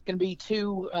going to be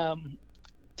too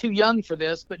young for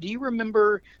this, but do you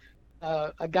remember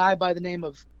a guy by the name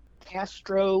of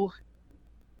Castro?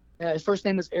 His first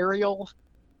name is Ariel.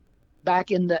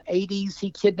 Back in the 80s, he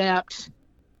kidnapped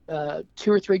 2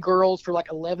 or 3 girls for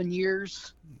like 11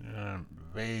 years.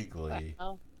 Vaguely.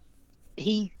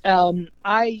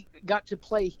 I got to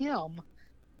play him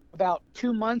about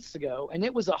 2 months ago, and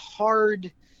it was a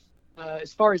hard,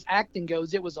 as far as acting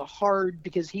goes, it was a hard,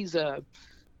 because he's a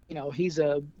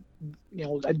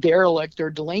derelict or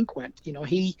delinquent.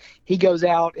 He goes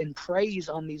out and preys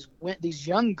on these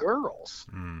young girls,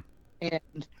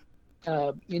 and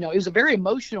it was a very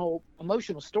emotional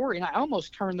story, and I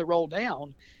almost turned the role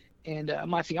down. And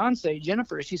my fiance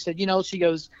Jennifer, she said, she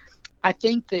goes, I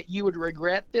think that you would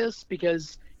regret this,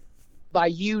 because by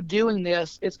you doing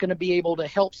this, it's going to be able to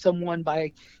help someone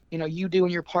by, you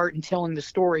doing your part and telling the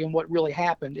story and what really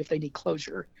happened if they need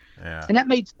closure. Yeah. And that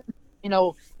made,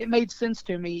 it made sense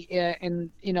to me.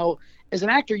 And, as an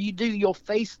actor, you'll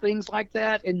face things like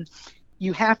that, and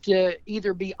you have to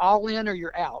either be all in or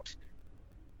you're out.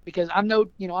 Because I'm no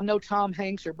Tom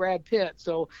Hanks or Brad Pitt,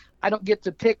 so I don't get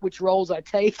to pick which roles I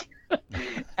take.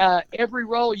 Every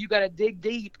role you got to dig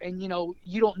deep, and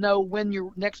you don't know when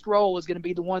your next role is going to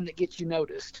be the one that gets you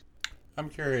noticed. I'm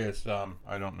curious.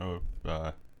 I don't know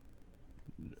if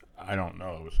I don't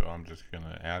know, so I'm just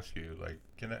gonna ask you. Like,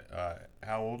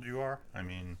 how old you are? I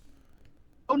mean.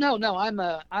 Oh no,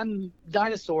 I'm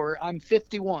dinosaur. I'm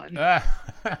 51.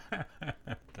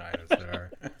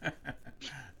 Dinosaur.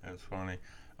 That's funny.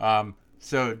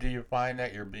 So do you find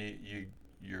that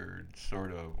you're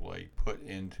sort of like put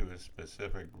into a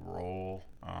specific role?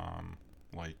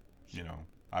 Like,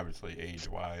 obviously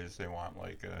age-wise, they want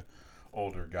like a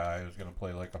older guy who's going to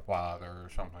play like a father or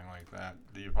something like that.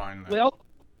 Do you find that? Well,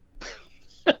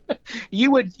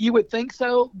 you would think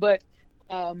so, but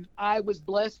I was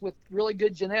blessed with really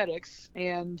good genetics,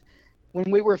 and when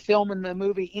we were filming the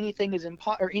movie Anything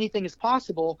is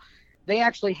Possible, they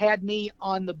actually had me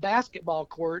on the basketball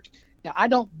court. Now, I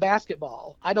don't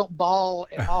basketball. I don't ball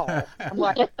at all. I'm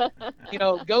like,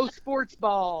 go sports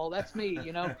ball. That's me,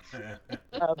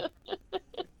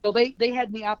 So they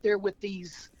had me out there with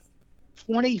these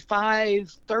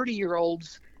 25,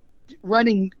 30-year-olds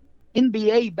running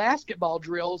NBA basketball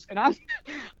drills, and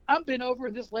I'm been over,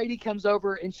 and this lady comes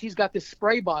over, and she's got this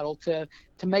spray bottle to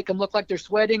make them look like they're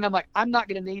sweating. I'm like, I'm not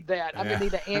going to need that. I'm going to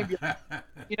need an ambulance,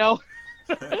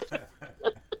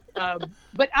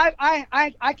 But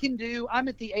I can do. I'm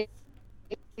at the age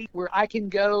where I can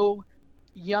go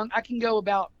young. I can go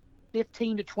about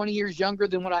 15 to 20 years younger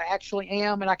than what I actually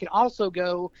am, and I can also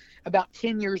go about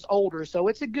 10 years older. So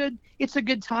it's a good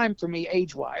time for me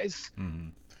age-wise. Mm-hmm.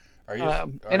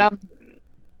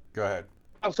 Go ahead.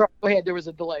 Oh, sorry. Go ahead. There was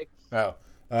a delay. Oh,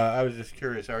 I was just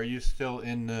curious. Are you still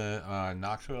in the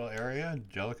Knoxville area,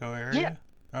 Jellicoe area?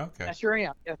 Yeah. Okay. I sure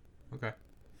am. Yeah. Okay.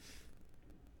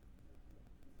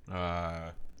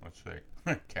 Let's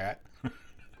see. Kat?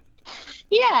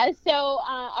 Yeah. So,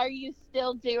 are you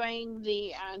still doing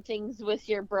the things with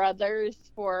your brothers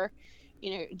for,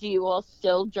 do you all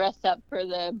still dress up for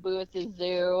the Boo at the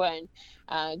Zoo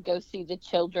and go see the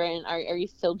children? Are you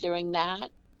still doing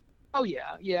that? Oh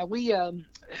yeah. Yeah. We,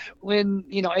 when,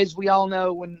 as we all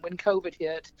know, when COVID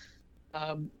hit,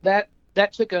 that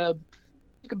took a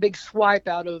big swipe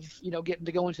out of, getting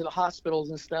to go into the hospitals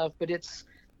and stuff, but it's,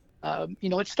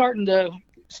 it's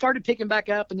started picking back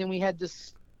up, and then we had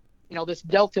this, this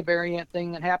Delta variant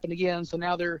thing that happened again. So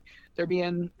now they're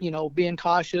being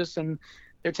cautious, and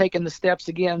they're taking the steps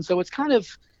again. So it's kind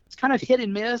of hit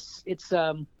and miss. It's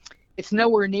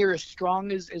nowhere near as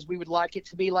strong as we would like it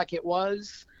to be, like it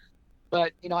was.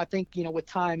 But, I think, with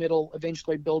time, it'll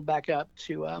eventually build back up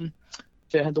to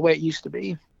the way it used to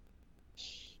be.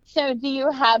 So do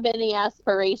you have any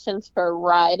aspirations for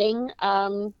writing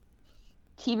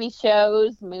TV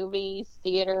shows, movies,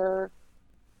 theater?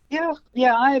 Yeah.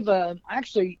 I've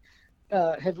actually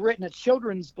have written a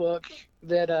children's book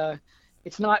that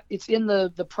it's in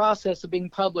the process of being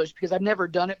published, because I've never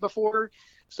done it before.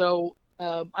 So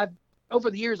over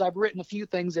the years, I've written a few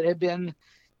things that have been,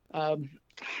 I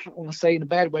don't want to say in a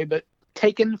bad way, but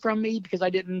taken from me because I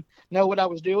didn't know what I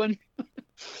was doing.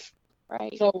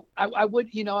 Right. So I would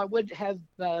have,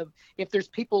 if there's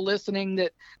people listening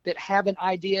that have an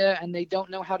idea and they don't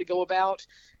know how to go about,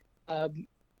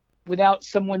 without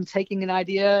someone taking an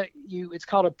idea, it's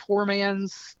called a poor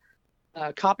man's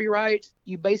copyright.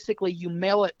 You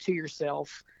mail it to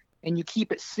yourself, and you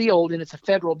keep it sealed, and it's a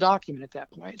federal document at that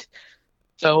point.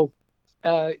 So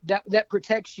that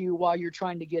protects you while you're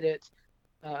trying to get it,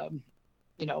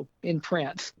 in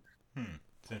print.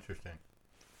 It's interesting.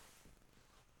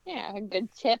 Yeah, a good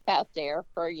tip out there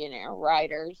for,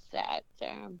 writers that,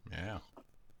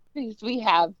 because we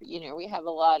have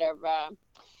a lot of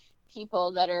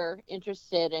people that are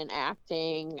interested in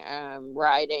acting,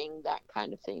 writing, that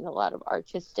kind of thing. A lot of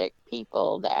artistic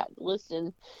people that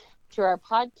listen to our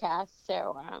podcast.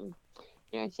 So,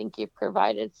 I think you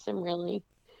provided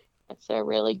that's a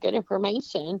really good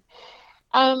information.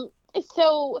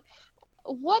 So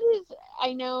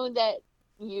I know that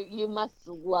you must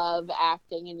love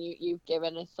acting, and you've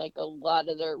given us like a lot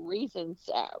of the reasons.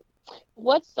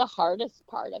 What's the hardest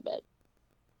part of it?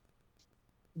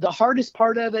 The hardest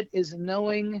part of it is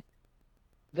knowing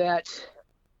that,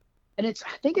 and I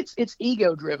think it's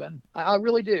ego driven. I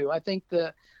really do. I think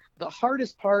the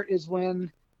hardest part is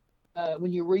when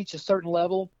you reach a certain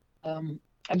level.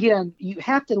 Again, you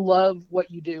have to love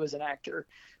what you do as an actor,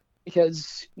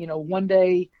 because one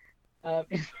day,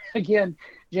 again,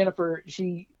 Jennifer,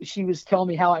 she was telling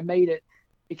me how I made it,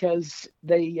 because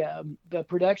the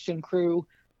production crew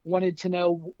wanted to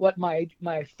know what my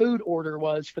food order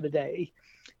was for the day.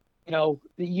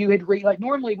 You had like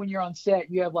normally when you're on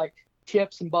set, you have like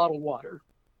chips and bottled water.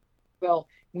 Well,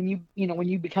 when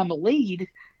you become a lead,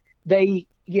 you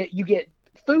get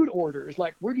food orders,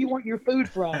 like, where do you want your food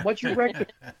from? What's your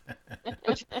breakfast?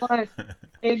 What's your lunch?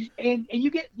 And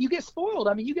you get spoiled.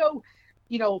 I mean, you go,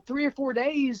 3 or 4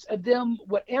 days of them,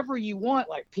 whatever you want,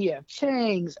 like P.F.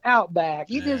 Chang's, Outback,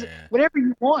 whatever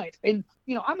you want. And,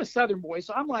 I'm a Southern boy,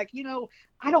 so I'm like,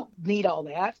 I don't need all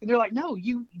that. And they're like, no,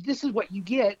 this is what you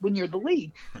get when you're the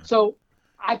lead. So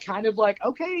I kind of like,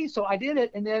 okay, so I did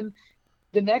it. And then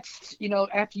the next,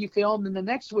 after you film, then the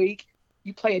next week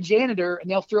you play a janitor,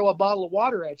 and they'll throw a bottle of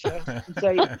water at you and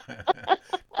say,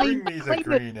 bring me the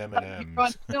green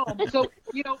M&Ms. So,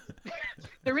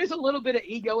 there is a little bit of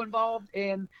ego involved.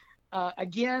 And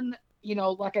again,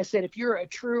 like I said, if you're a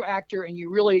true actor and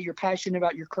you're passionate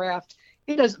about your craft,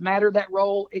 it doesn't matter that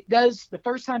role. It does. The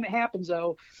first time it happens,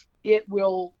 though, it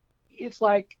will. It's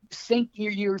like sink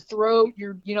your throat.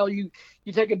 You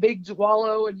take a big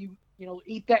swallow and you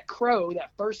eat that crow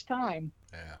that first time.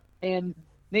 Yeah. And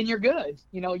then you're good.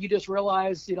 You just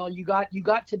realize you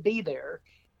got to be there,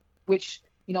 which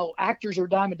actors are a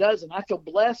dime a dozen. I feel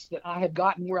blessed that I have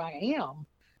gotten where I am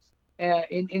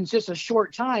in just a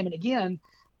short time. And again,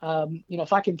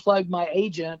 if I can plug my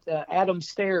agent, Adam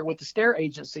Stair with the Stair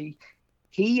Agency,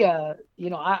 he, him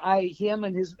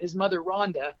and his mother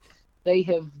Rhonda, they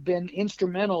have been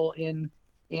instrumental in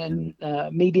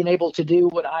me being able to do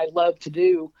what I love to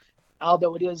do,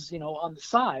 although it is on the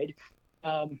side.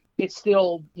 It's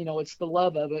still it's the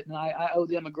love of it, and I owe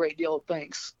them a great deal of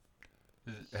thanks.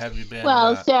 Have you been?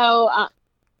 Well,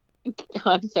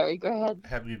 I'm sorry. Go ahead.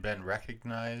 Have you been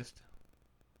recognized?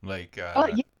 Like, Yeah.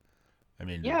 I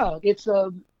mean, Yeah, it's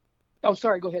Oh,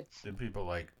 sorry. Go ahead. did people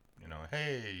like,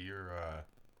 hey, you're,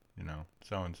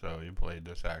 so and so, you played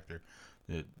this actor?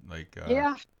 It like,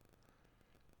 Yeah.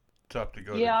 tough to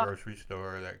go to Yeah. the grocery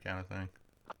store, that kind of thing.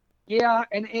 Yeah,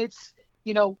 and it's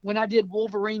when I did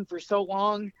Wolverine for so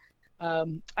long. Are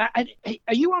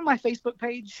you on my Facebook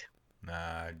page? Nah,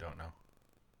 I don't know.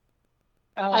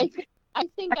 I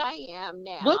think I am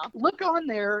now. Look on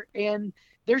there, and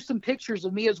there's some pictures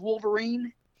of me as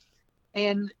Wolverine,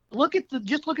 and look at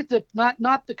the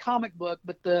not the comic book,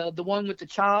 but the one with the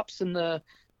chops and the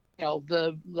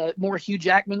more Hugh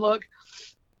Jackman look.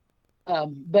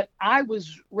 But I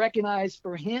was recognized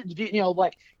for him,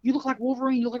 like, you look like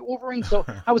Wolverine, you look like Wolverine. So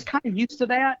I was kind of used to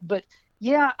that, but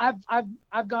yeah,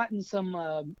 I've gotten some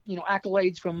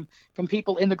accolades from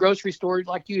people in the grocery store,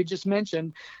 like you had just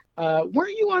mentioned.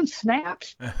 Weren't you on Snap?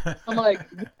 I'm like,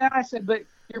 yeah. I said, but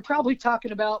you're probably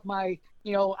talking about my,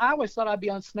 I always thought I'd be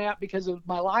on Snap because of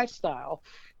my lifestyle,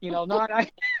 not I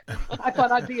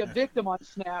thought I'd be a victim on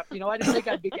Snap. I didn't think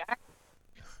I'd be.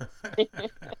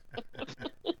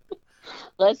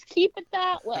 Let's keep it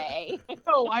that way.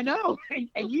 Oh, I know,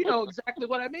 and you know exactly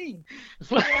what I mean.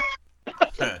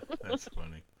 That's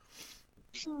funny.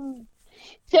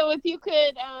 So if you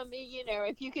could,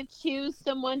 if you could choose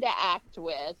someone to act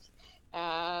with,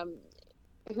 what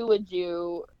would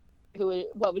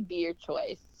be your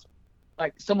choice?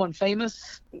 Like someone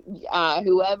famous?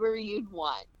 Whoever you'd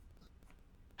want.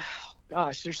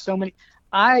 Gosh, there's so many.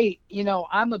 I'm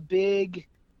a big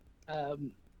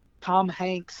Tom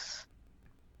Hanks,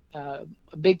 a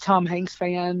big Tom Hanks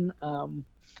fan.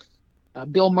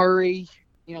 Bill Murray,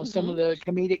 some of the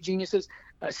comedic geniuses.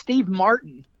 Steve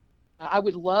Martin. I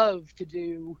would love to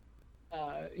do,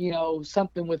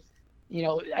 something with,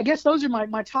 I guess those are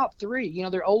my top three.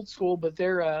 They're old school, but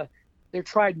they're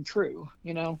tried and true.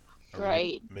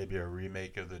 Right. Maybe a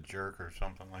remake of The Jerk or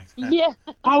something like that. Yeah.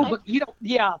 Oh, but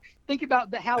yeah. Think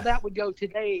about how that would go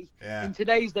today. Yeah. In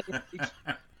today's day.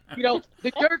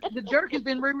 The Jerk has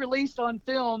been re-released on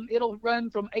film. It'll run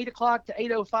from 8:00 to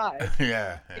 8:05.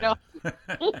 Yeah.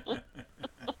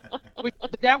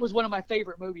 That was one of my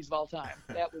favorite movies of all time.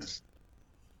 That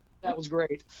was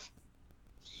great.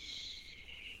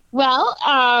 Well,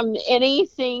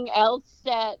 anything else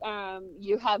that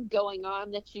you have going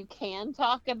on that you can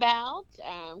talk about?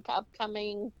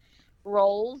 Upcoming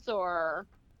roles or?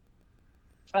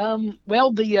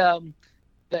 Well, the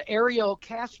Ariel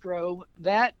Castro,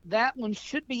 that one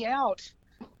should be out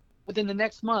within the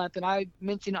next month, and I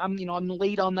mentioned I'm the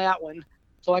lead on that one,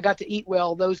 so I got to eat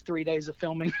well those 3 days of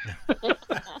filming.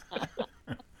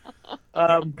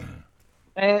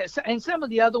 And some of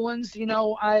the other ones,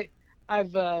 I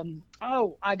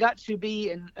got to be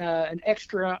an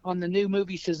extra on the new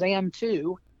movie Shazam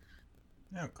 2.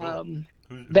 Yeah, cool.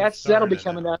 That'll be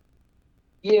coming up.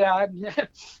 Yeah,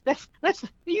 that's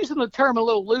using the term a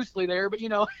little loosely there, but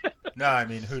No, I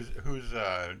mean who's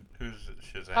Shazam?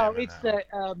 Oh, it's the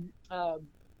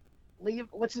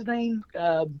what's his name?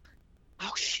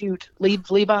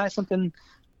 Levi something.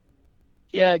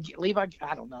 Yeah, Levi.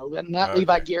 I don't know. Not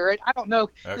Levi Garrett. I don't know.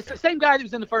 Okay. It's the same guy that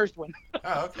was in the first one.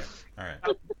 Oh, okay. All right.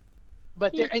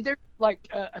 But there's like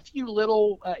a few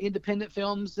little independent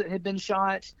films that had been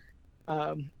shot.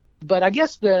 But I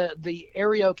guess the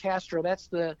Ariel Castro, that's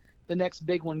the next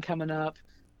big one coming up.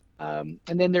 And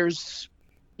then there's,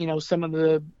 some of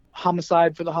the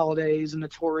Homicide for the Holidays and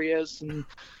Notorious and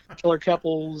Killer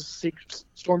Couples,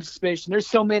 Storm Suspicion. There's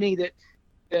so many that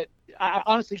I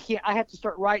honestly can't. I have to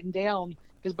start writing down,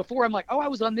 because before I'm like, oh, I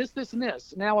was on this, and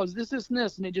this. Now I was this, and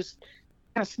this, and it just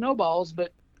kind of snowballs.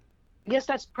 But I guess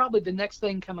that's probably the next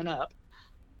thing coming up.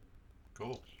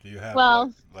 Cool. Do you have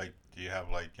do you have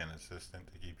an assistant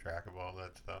to keep track of all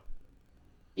that stuff?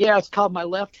 Yeah, it's called my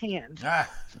left hand.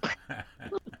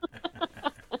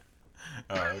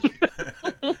 Oh,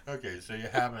 okay. Okay, so you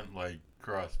haven't like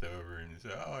crossed over and you say,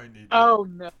 "Oh, I need to." Oh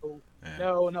no, Yeah.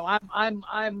 no.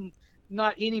 I'm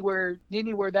not anywhere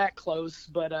that close.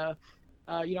 But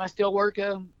I still work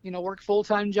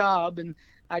full-time job, and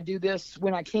I do this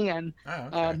when I can. Oh,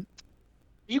 okay. Um,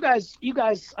 you guys,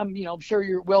 I'm sure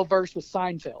you're well versed with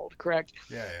Seinfeld, correct?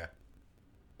 Yeah, yeah.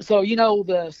 So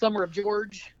the Summer of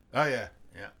George. Oh, yeah,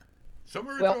 yeah.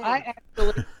 Summer Well,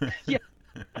 George. yeah.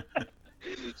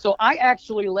 So I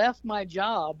actually left my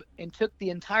job and took the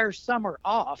entire summer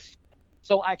off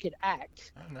so I could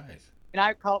act, Oh, nice.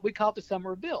 and we call it the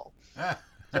Summer of Bill. Ah.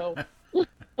 So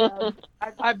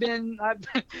I've been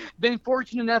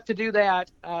fortunate enough to do that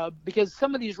because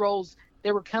some of these roles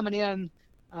they were coming in.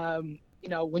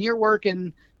 When you're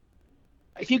working,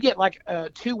 if you get like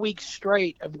 2 weeks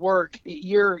straight of work,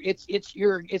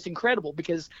 it's incredible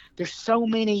because there's so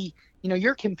many.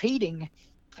 You're competing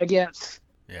against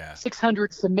Yeah.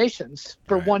 600 submissions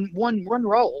for Right. one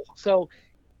role, so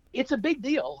it's a big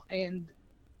deal. And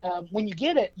when you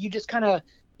get it, you just kind of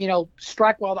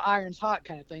strike while the iron's hot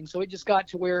kind of thing. So it just got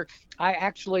to where I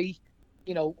actually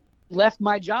left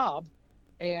my job,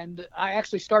 and I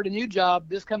actually started a new job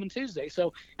this coming Tuesday.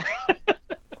 So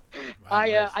Wow,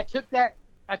 nice. I took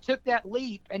that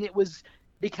leap, and it was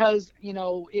because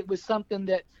it was something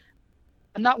that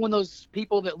I'm not one of those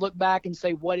people that look back and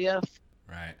say what if.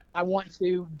 Right. I want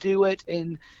to do it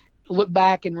and look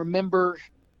back and remember.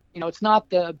 It's not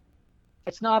the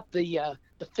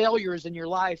failures in your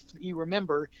life that you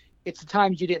remember. It's the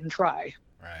times you didn't try.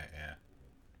 Right. Yeah.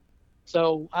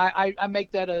 So I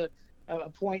make that a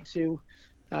point to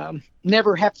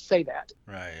never have to say that.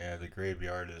 Right. Yeah. The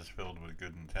graveyard is filled with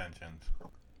good intentions.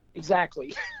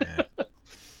 Exactly. Yeah.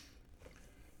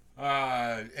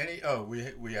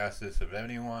 We asked this of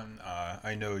anyone.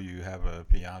 I know you have a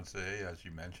fiance, as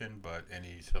you mentioned, but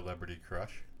any celebrity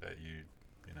crush that you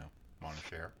want to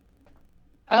share?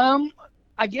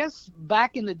 I guess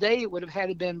back in the day it would have had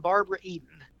to been Barbara Eden.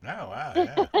 Oh, wow,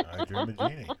 yeah. I Dream of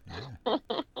Jeannie. Yeah.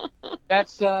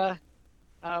 That's now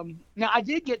I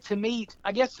did get to meet,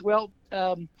 I guess,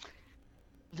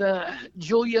 the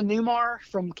Julia Newmar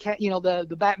from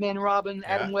the Batman and Robin,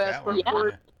 Adam Yeah, West, Catwoman, Burt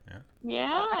Ward.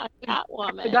 Yeah, I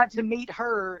Catwoman. got to meet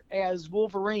her as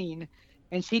Wolverine,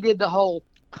 and she did the whole,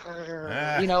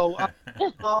 Yeah.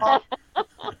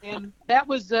 and that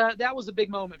was a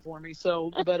big moment for me.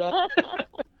 So, but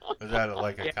Was that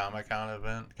like a Yeah. Comic-Con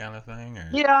event kind of thing? Or?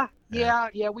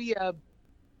 yeah.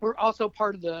 We're also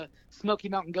part of the Smoky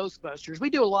Mountain Ghostbusters.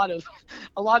 We do a lot of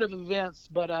events,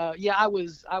 but I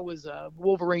was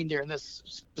Wolverine during this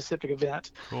specific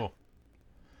event. Cool.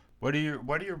 What do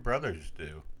your brothers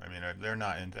do? I mean, they're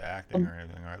not into acting or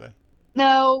anything, are they?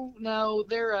 No,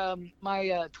 they're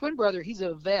my twin brother. He's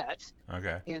a vet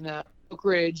Okay. in Oak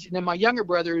Ridge, and then my younger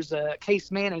brother's a case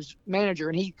manager,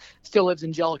 and he still lives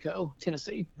in Jellicoe,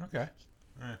 Tennessee. Okay.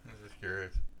 I'm just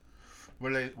curious.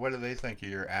 What do they think of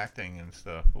your acting and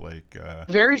stuff? Like,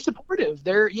 Very supportive.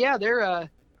 They're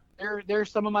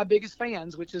some of my biggest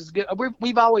fans, which is good.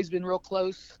 We've always been real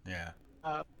close, yeah,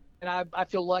 and I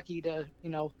feel lucky to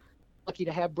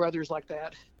have brothers like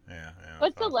that. yeah.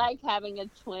 What's that's it awesome. like having a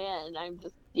twin? I'm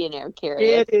just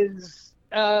curious. It is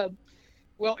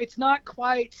it's not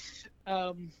quite.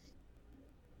 Let's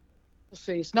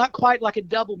see, it's not quite like a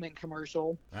Doublemint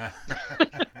commercial, and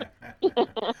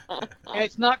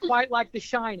it's not quite like The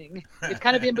Shining. It's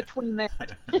kind of in between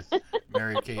that.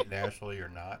 Mary-Kate and Ashley or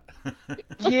not?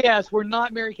 Yes, we're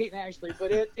not Mary-Kate and Ashley,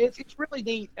 but it's really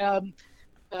neat.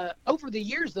 Over the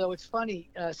years, though, it's funny.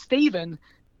 Steven,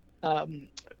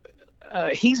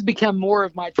 he's become more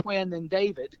of my twin than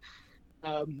David.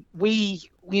 But we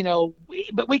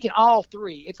can all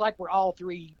three. It's like we're all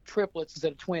three triplets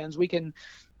instead of twins. We can,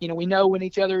 we know when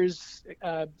each other's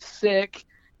sick.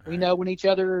 We know when each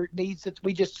other needs it.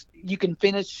 You can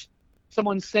finish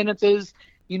someone's sentences.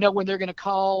 You know when they're going to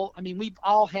call. I mean, we've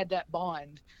all had that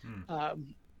bond.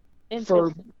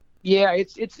 Interesting.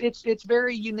 It's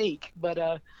very unique,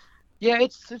 but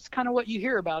it's kind of what you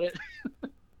hear about it.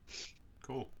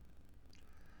 Cool.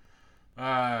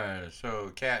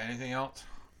 So Kat, anything else?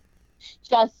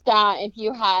 Just if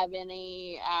you have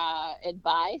any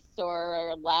advice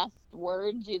or last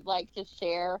words you'd like to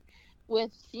share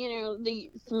with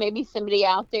maybe somebody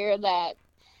out there that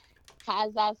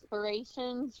has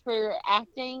aspirations for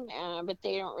acting, but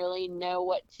they don't really know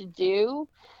what to do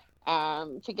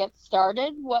to get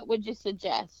started, what would you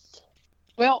suggest?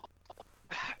 Well,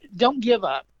 don't give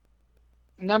up.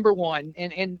 Number one,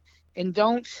 and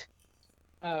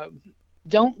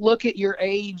don't look at your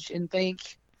age and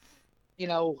think,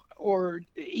 or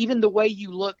even the way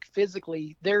you look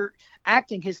physically. Their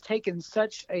acting has taken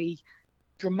such a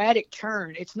dramatic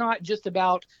turn. It's not just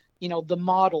about, the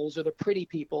models or the pretty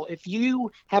people. If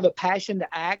you have a passion to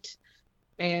act,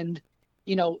 and,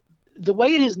 the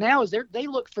way it is now is they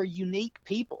look for unique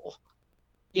people,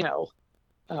 they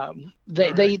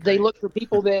look for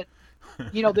people that,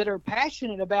 that are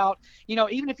passionate about,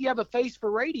 even if you have a face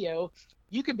for radio,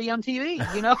 you could be on TV,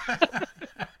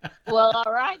 Well,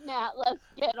 all right, Nat, let's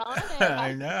get on it.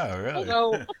 I know, really.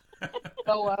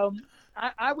 So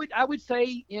I would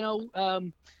say,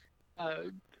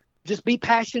 just be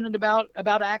passionate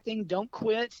about acting. Don't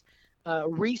quit.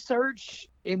 Research,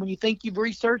 and when you think you've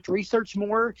research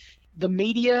more. The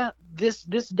media, this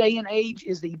day and age,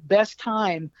 is the best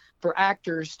time for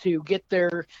actors to get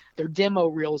their demo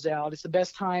reels out. It's the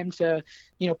best time to,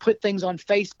 put things on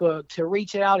Facebook, to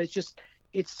reach out. It's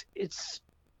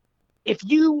if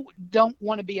you don't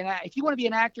want to be if you want to be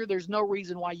an actor, there's no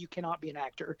reason why you cannot be an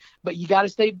actor, but you got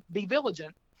to be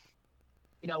vigilant.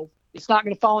 It's not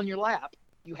going to fall in your lap.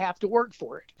 You have to work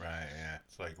for it. Right. Yeah.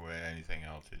 It's like with anything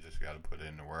else, you just got to put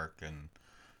in the work, and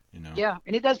Yeah,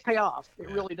 and it does pay off. It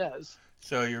really does.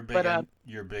 So you're big.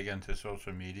 You're big into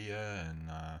social media and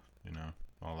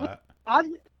all that.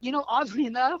 Oddly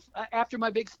enough, after my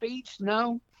big speech,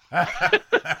 no.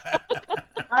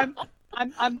 I'm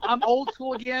old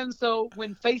school again. So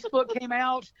when Facebook came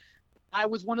out, I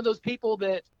was one of those people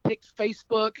that picked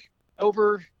Facebook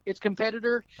over its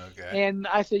competitor. Okay. And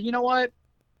I said, you know what?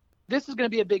 This is going to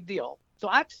be a big deal. So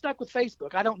I've stuck with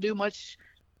Facebook. I don't do much,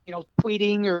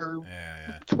 tweeting or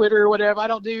Twitter or whatever. I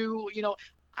don't do,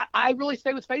 I really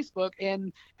stay with Facebook,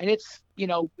 and it's,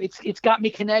 it's got me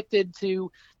connected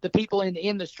to the people in the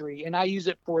industry, and I use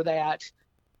it for that,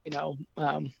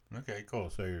 Okay, cool.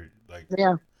 So you're like,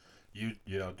 you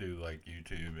don't do like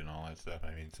YouTube and all that stuff.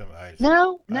 I mean, I've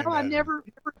never,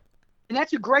 and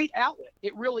that's a great outlet.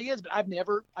 It really is, but I've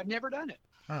never done it.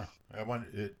 Huh.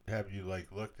 Have you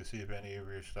looked to see if any of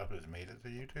your stuff has made it to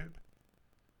YouTube?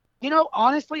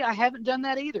 Honestly, I haven't done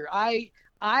that either.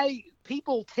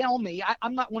 People tell me,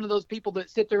 I'm not one of those people that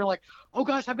sit there and like, oh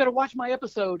gosh, I've got to watch my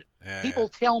episode. People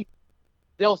tell me,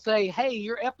 they'll say, hey,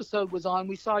 your episode was on,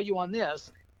 we saw you on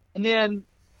this. And then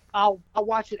I'll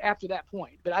watch it after that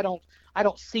point, but I don't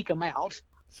seek them out.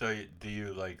 So do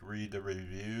you read the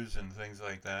reviews and things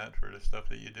like that for the stuff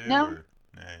that you do? No, or,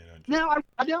 no,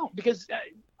 I don't, because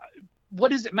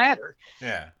what does it matter?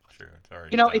 Yeah, true. It's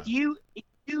already done. If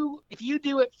you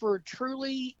do it for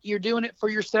truly, you're doing it for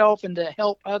yourself and to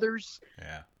help others.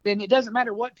 Yeah. Then it doesn't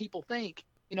matter what people think.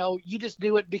 You just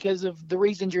do it because of the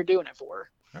reasons you're doing it for.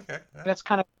 Okay. That's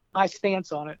kind of my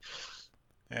stance on it.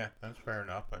 Yeah, that's fair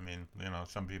enough. I mean,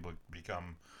 some people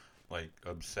become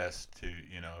obsessed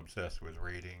with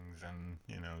ratings and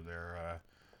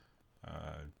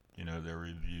their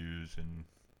reviews and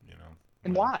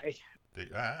And why? They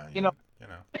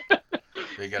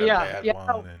they got a bad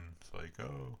one and it's like,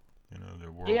 oh,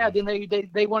 their world. Yeah, then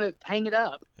they want to hang it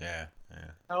up. Yeah.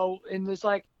 Oh, and it's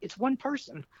it's one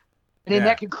person, and then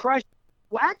that can crush.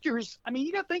 Well, actors, I mean,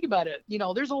 you got to think about it.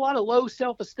 There's a lot of low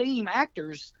self-esteem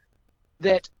actors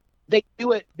that they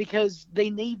do it because they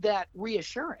need that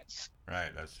reassurance. Right,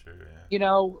 that's true.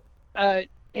 Yeah.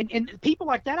 And people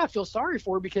like that I feel sorry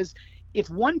for, because if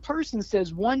one person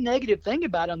says one negative thing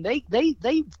about them, they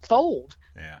fold.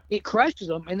 Yeah. It crushes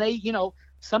them, and they,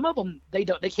 some of them they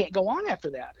can't go on after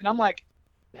that. And I'm like,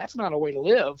 that's not a way to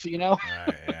live,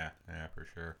 Right. Yeah, for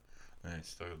sure. And it's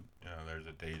still, there's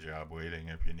a day job waiting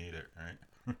if you need it, right?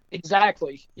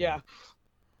 Exactly. Yeah.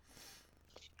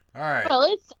 All right.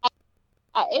 Well,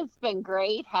 it's been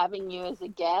great having you as a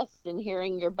guest and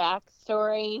hearing your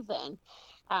backstories, and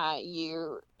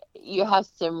you have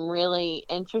some really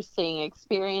interesting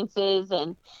experiences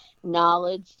and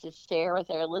knowledge to share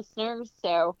with our listeners.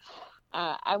 So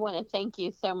I want to thank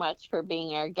you so much for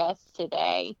being our guest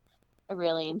today. I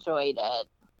really enjoyed it.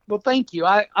 Well, thank you.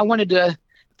 I wanted to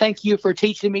thank you for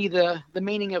teaching me the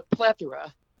meaning of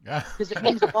plethora, because it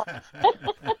means a lot.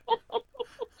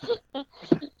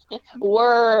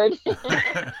 Word.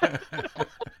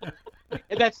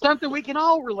 That's something we can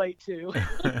all relate to.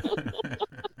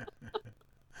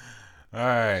 All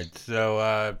right.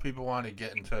 So people want to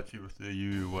get in touch with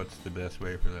you. What's the best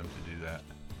way for them to do that?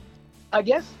 I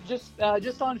guess just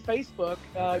on Facebook,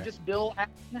 Okay. just Bill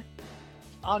Acton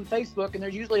on Facebook, and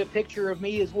there's usually a picture of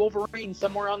me as Wolverine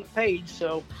somewhere on the page.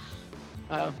 So,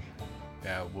 yeah,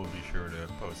 we'll be sure to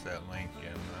post that link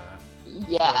and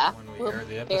when we air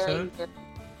the episode.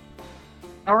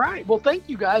 All right. Well, thank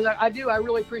you guys. I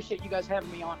really appreciate you guys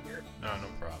having me on here. No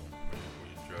problem. We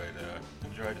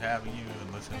enjoyed having you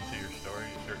and listening to your story.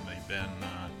 You've certainly been,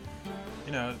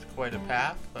 it's quite a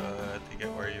path to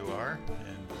get where you are,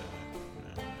 and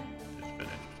it's been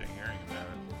interesting hearing about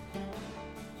it.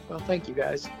 Well, thank you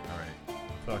guys. All right.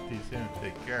 Talk to you soon.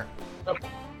 Take care.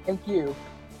 Thank you.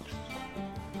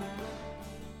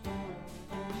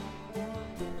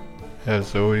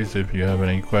 As always, if you have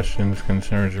any questions,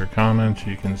 concerns, or comments,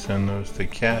 you can send those to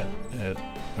Kat at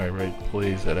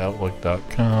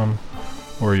iWritePlays@outlook.com,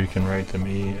 or you can write to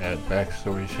me at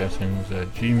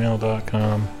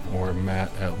backstorysessions@gmail.com or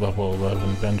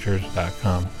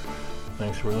matt@level11ventures.com.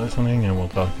 Thanks for listening, and we'll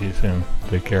talk to you soon.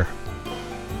 Take care.